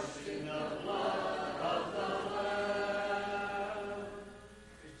washed in the blood of the Lamb?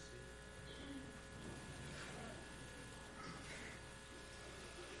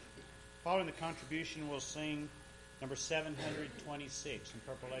 Following the contribution, we'll sing number 726 in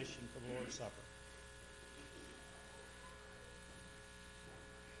preparation for the Lord's Supper.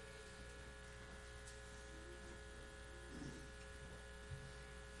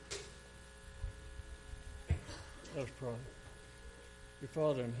 Let's pray. Your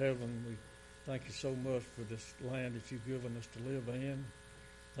Father in heaven, we thank you so much for this land that you've given us to live in.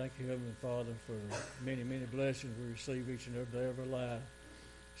 Thank you, Heavenly Father, for many, many blessings we receive each and every day of our life.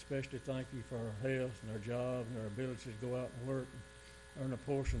 Especially thank you for our health and our job and our ability to go out and work and earn a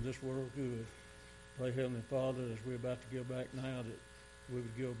portion of this world good. Pray, Heavenly Father, as we're about to give back now, that we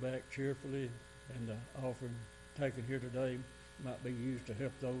would give back cheerfully, and the offering taken here today might be used to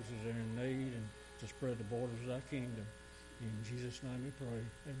help those that are in need and to spread the borders of thy kingdom. In Jesus' name we pray.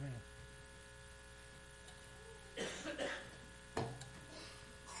 Amen.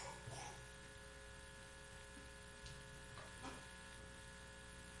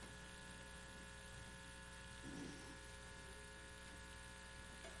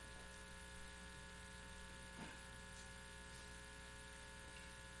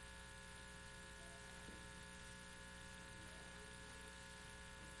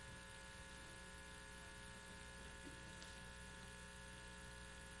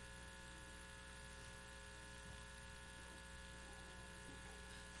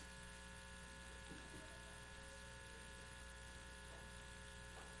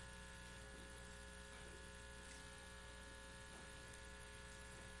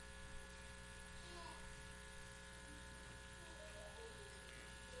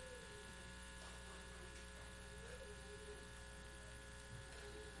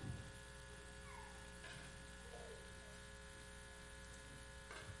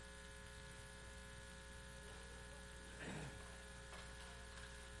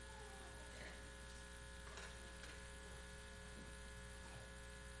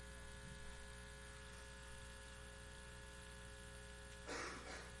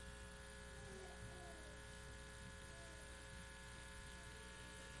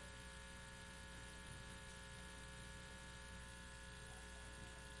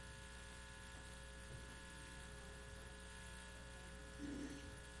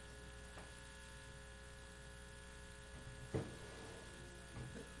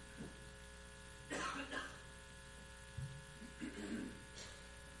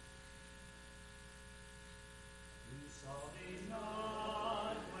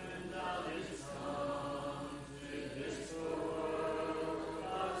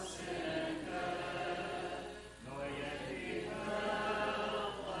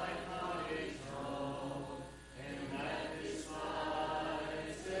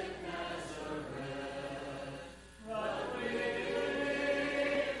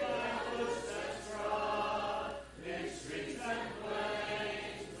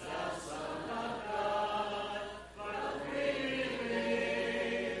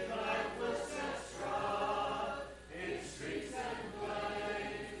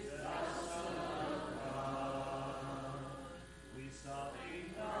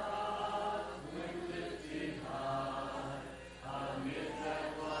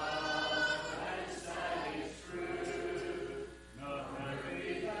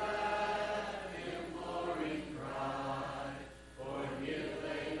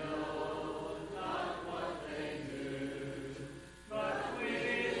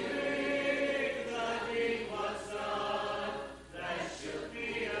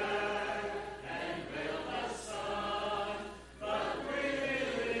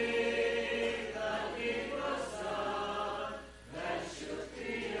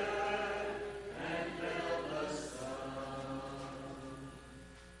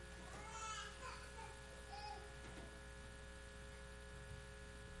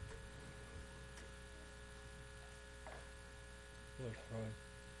 Let's pray.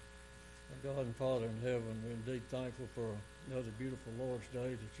 Our God and Father in heaven, we're indeed thankful for another beautiful Lord's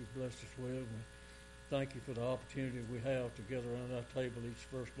Day that you've blessed us with. We thank you for the opportunity we have to gather around our table each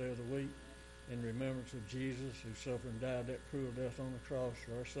first day of the week in remembrance of Jesus, who suffered and died that cruel death on the cross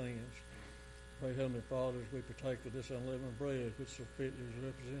for our sins. Pray, Heavenly Father, as we partake of this unleavened bread, which so fitly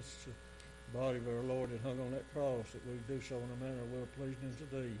represents the body of our Lord that hung on that cross, that we do so in a manner well pleasing unto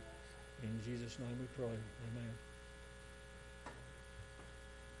thee. In Jesus' name we pray. Amen.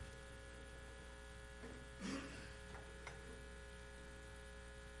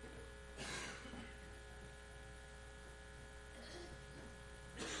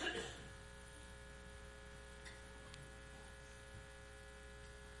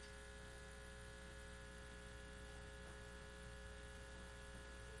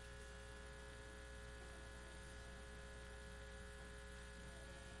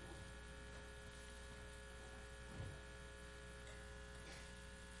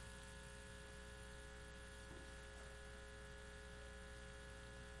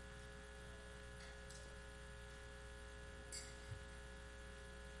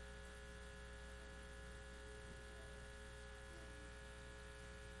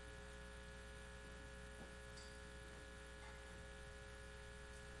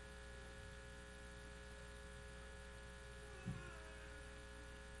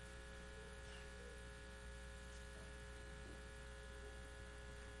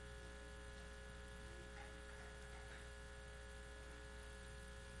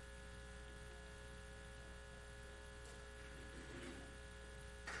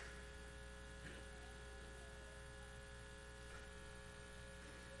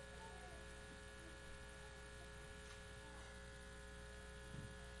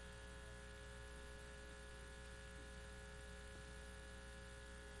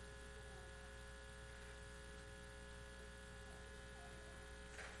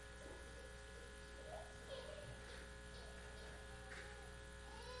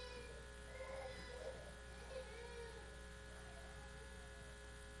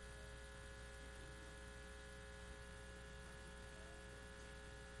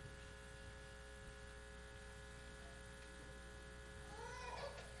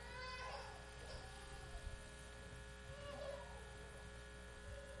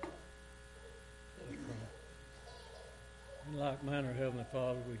 like manner, Heavenly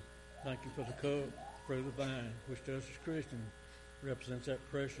Father, we thank you for the cup, fruit of the vine, which to us as Christians represents that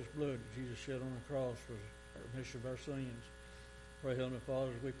precious blood that Jesus shed on the cross for the remission of our sins. Pray, Heavenly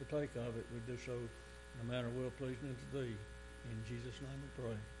Father, as we partake of it, we do so in a manner well pleasing unto Thee. In Jesus' name we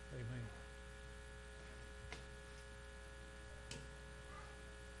pray. Amen.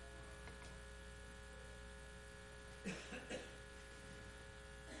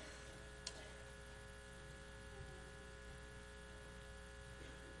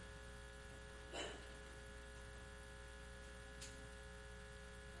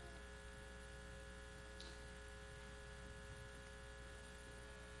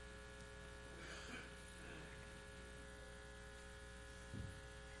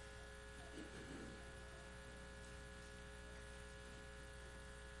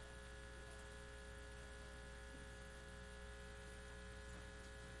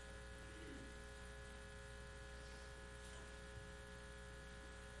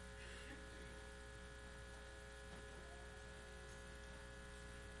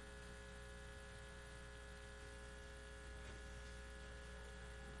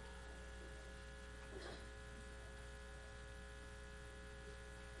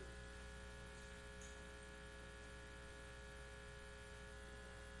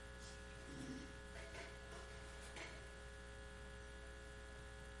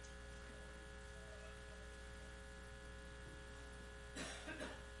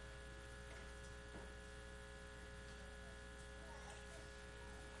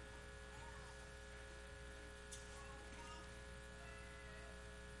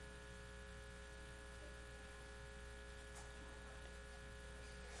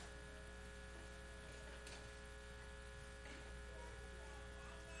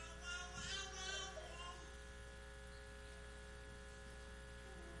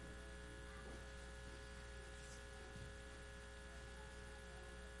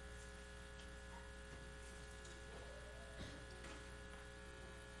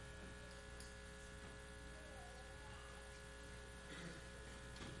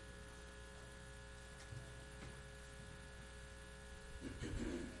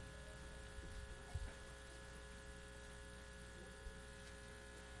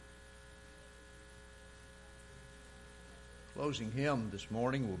 Closing hymn this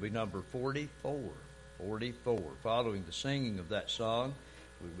morning will be number 44. 44. Following the singing of that song,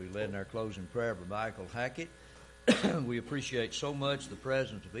 we'll be led in our closing prayer by Michael Hackett. We appreciate so much the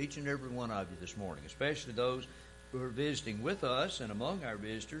presence of each and every one of you this morning, especially those who are visiting with us. And among our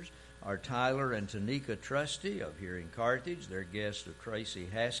visitors are Tyler and Tanika Trusty of here in Carthage. They're guests of Tracy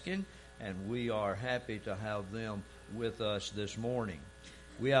Haskin, and we are happy to have them with us this morning.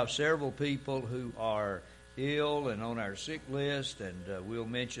 We have several people who are ill and on our sick list, and we'll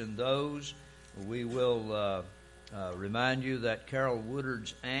mention those. We will remind you that Carol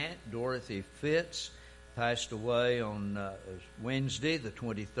Woodard's aunt, Dorothy Fitz, passed away on Wednesday, the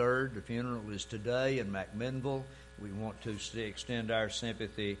 23rd. The funeral is today in McMinnville. We want to extend our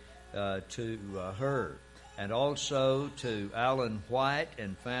sympathy to her. And also to Alan White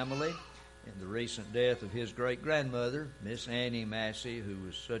and family in the recent death of his great-grandmother, Miss Annie Massey, who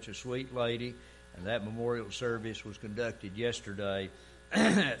was such a sweet lady. And that memorial service was conducted yesterday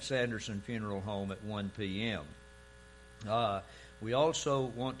at Sanderson Funeral Home at 1 p.m. We also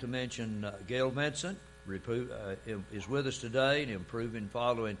want to mention Gail Vincent is with us today and improving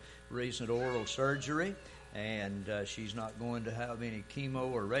following recent oral surgery. And she's not going to have any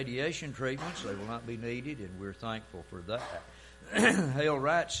chemo or radiation treatments. They will not be needed, and we're thankful for that. Hale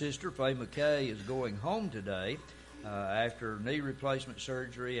Wright's sister, Faye McKay, is going home today after knee replacement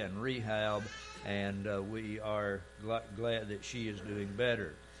surgery and rehab, and we are glad that she is doing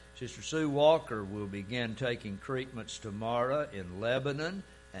better. Sister Sue Walker will begin taking treatments tomorrow in Lebanon,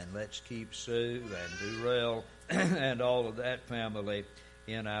 and let's keep Sue and Durrell and all of that family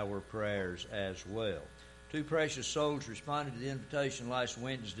in our prayers as well. Two precious souls responded to the invitation last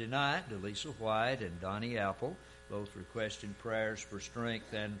Wednesday night, Delisa White and Donnie Apple, both requesting prayers for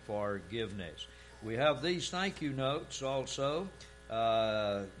strength and forgiveness. We have these thank you notes also.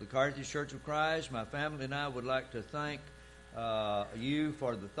 The Carthage Church of Christ, my family and I would like to thank you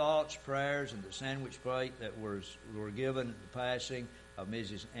for the thoughts, prayers, and the sandwich plate that were given at the passing of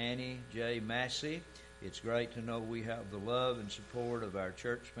Mrs. Annie J. Massey. It's great to know we have the love and support of our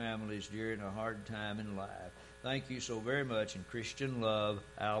church families during a hard time in life. Thank you so very much, and Christian love,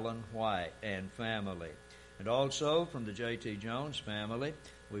 Alan White and family. And also from the J.T. Jones family,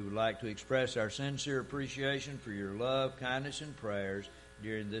 we would like to express our sincere appreciation for your love, kindness, and prayers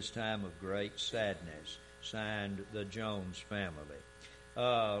during this time of great sadness. Signed, the Jones family.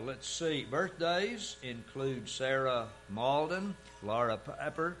 Let's see. Birthdays include Sarah Malden, Laura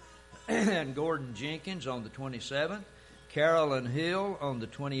Piper, and Gordon Jenkins on the 27th, Carolyn Hill on the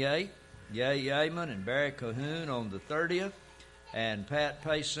 28th, Gay Yeaman and Barry Cahoon on the 30th, and Pat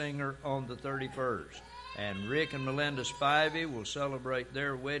Paysinger on the 31st. And Rick and Melinda Spivey will celebrate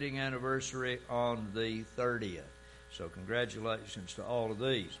their wedding anniversary on the 30th. So congratulations to all of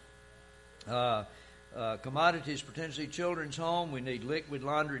these. Commodities for Tennessee Children's Home. We need liquid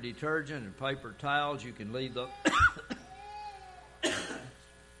laundry detergent and paper towels. You can leave those.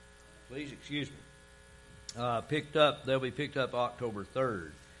 Please excuse me. Picked up. They'll be picked up October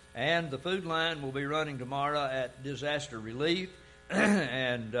 3rd. And the food line will be running tomorrow at Disaster Relief,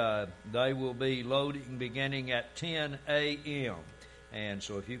 and they will be loading beginning at 10 a.m. And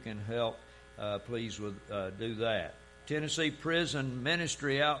so if you can help, please do that. Tennessee Prison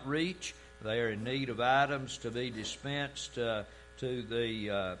Ministry Outreach. They are in need of items to be dispensed to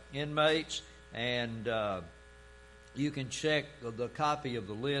the inmates, and you can check the copy of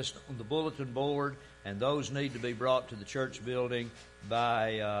the list on the bulletin board, and those need to be brought to the church building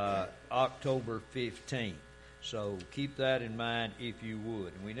by October 15th. So keep that in mind if you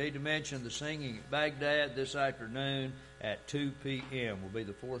would. And we need to mention the singing at Baghdad this afternoon at 2 p.m. will be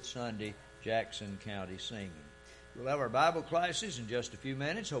the fourth Sunday Jackson County singing. We'll have our Bible classes in just a few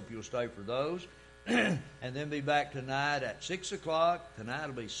minutes. Hope you'll stay for those. And then be back tonight at 6 o'clock. Tonight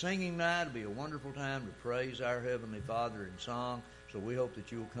will be singing night. It'll be a wonderful time to praise our Heavenly Father in song. So we hope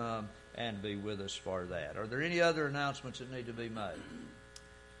that you'll come and be with us for that. Are there any other announcements that need to be made?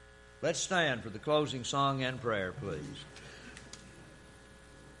 Let's stand for the closing song and prayer, please.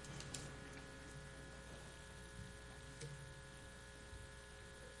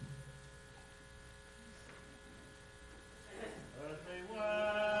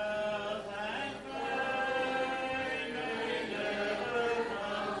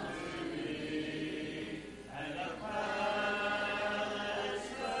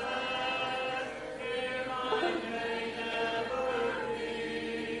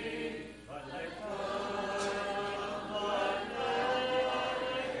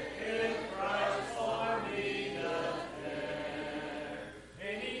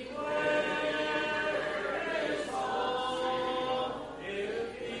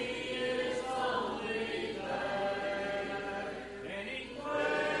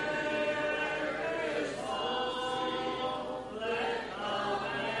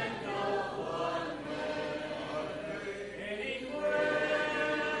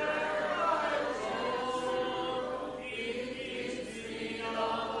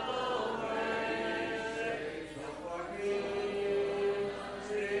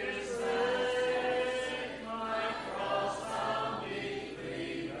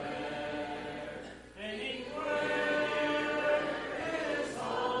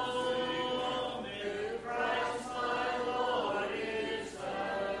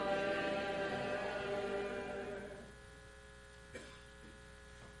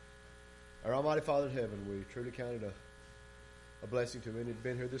 Our Almighty Father in heaven, we truly count it a blessing to have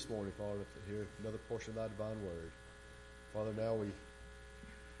been here this morning, Father, to hear another portion of thy divine word. Father, now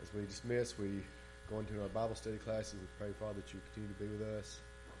as we dismiss, we go into our Bible study classes. We pray, Father, that you continue to be with us,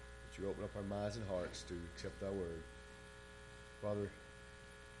 that you open up our minds and hearts to accept thy word. Father,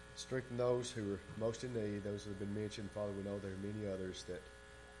 strengthen those who are most in need, those that have been mentioned. Father, we know there are many others that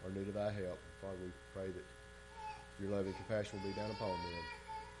are in need of thy help. Father, we pray that your love and compassion will be down upon them.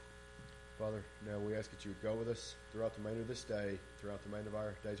 Father, now we ask that you would go with us throughout the remainder of this day, throughout the remainder of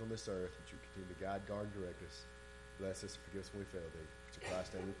our days on this earth, that you continue to guide, guard, and direct us. Bless us and forgive us when we fail thee. For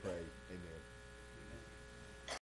Christ's name we pray. Amen.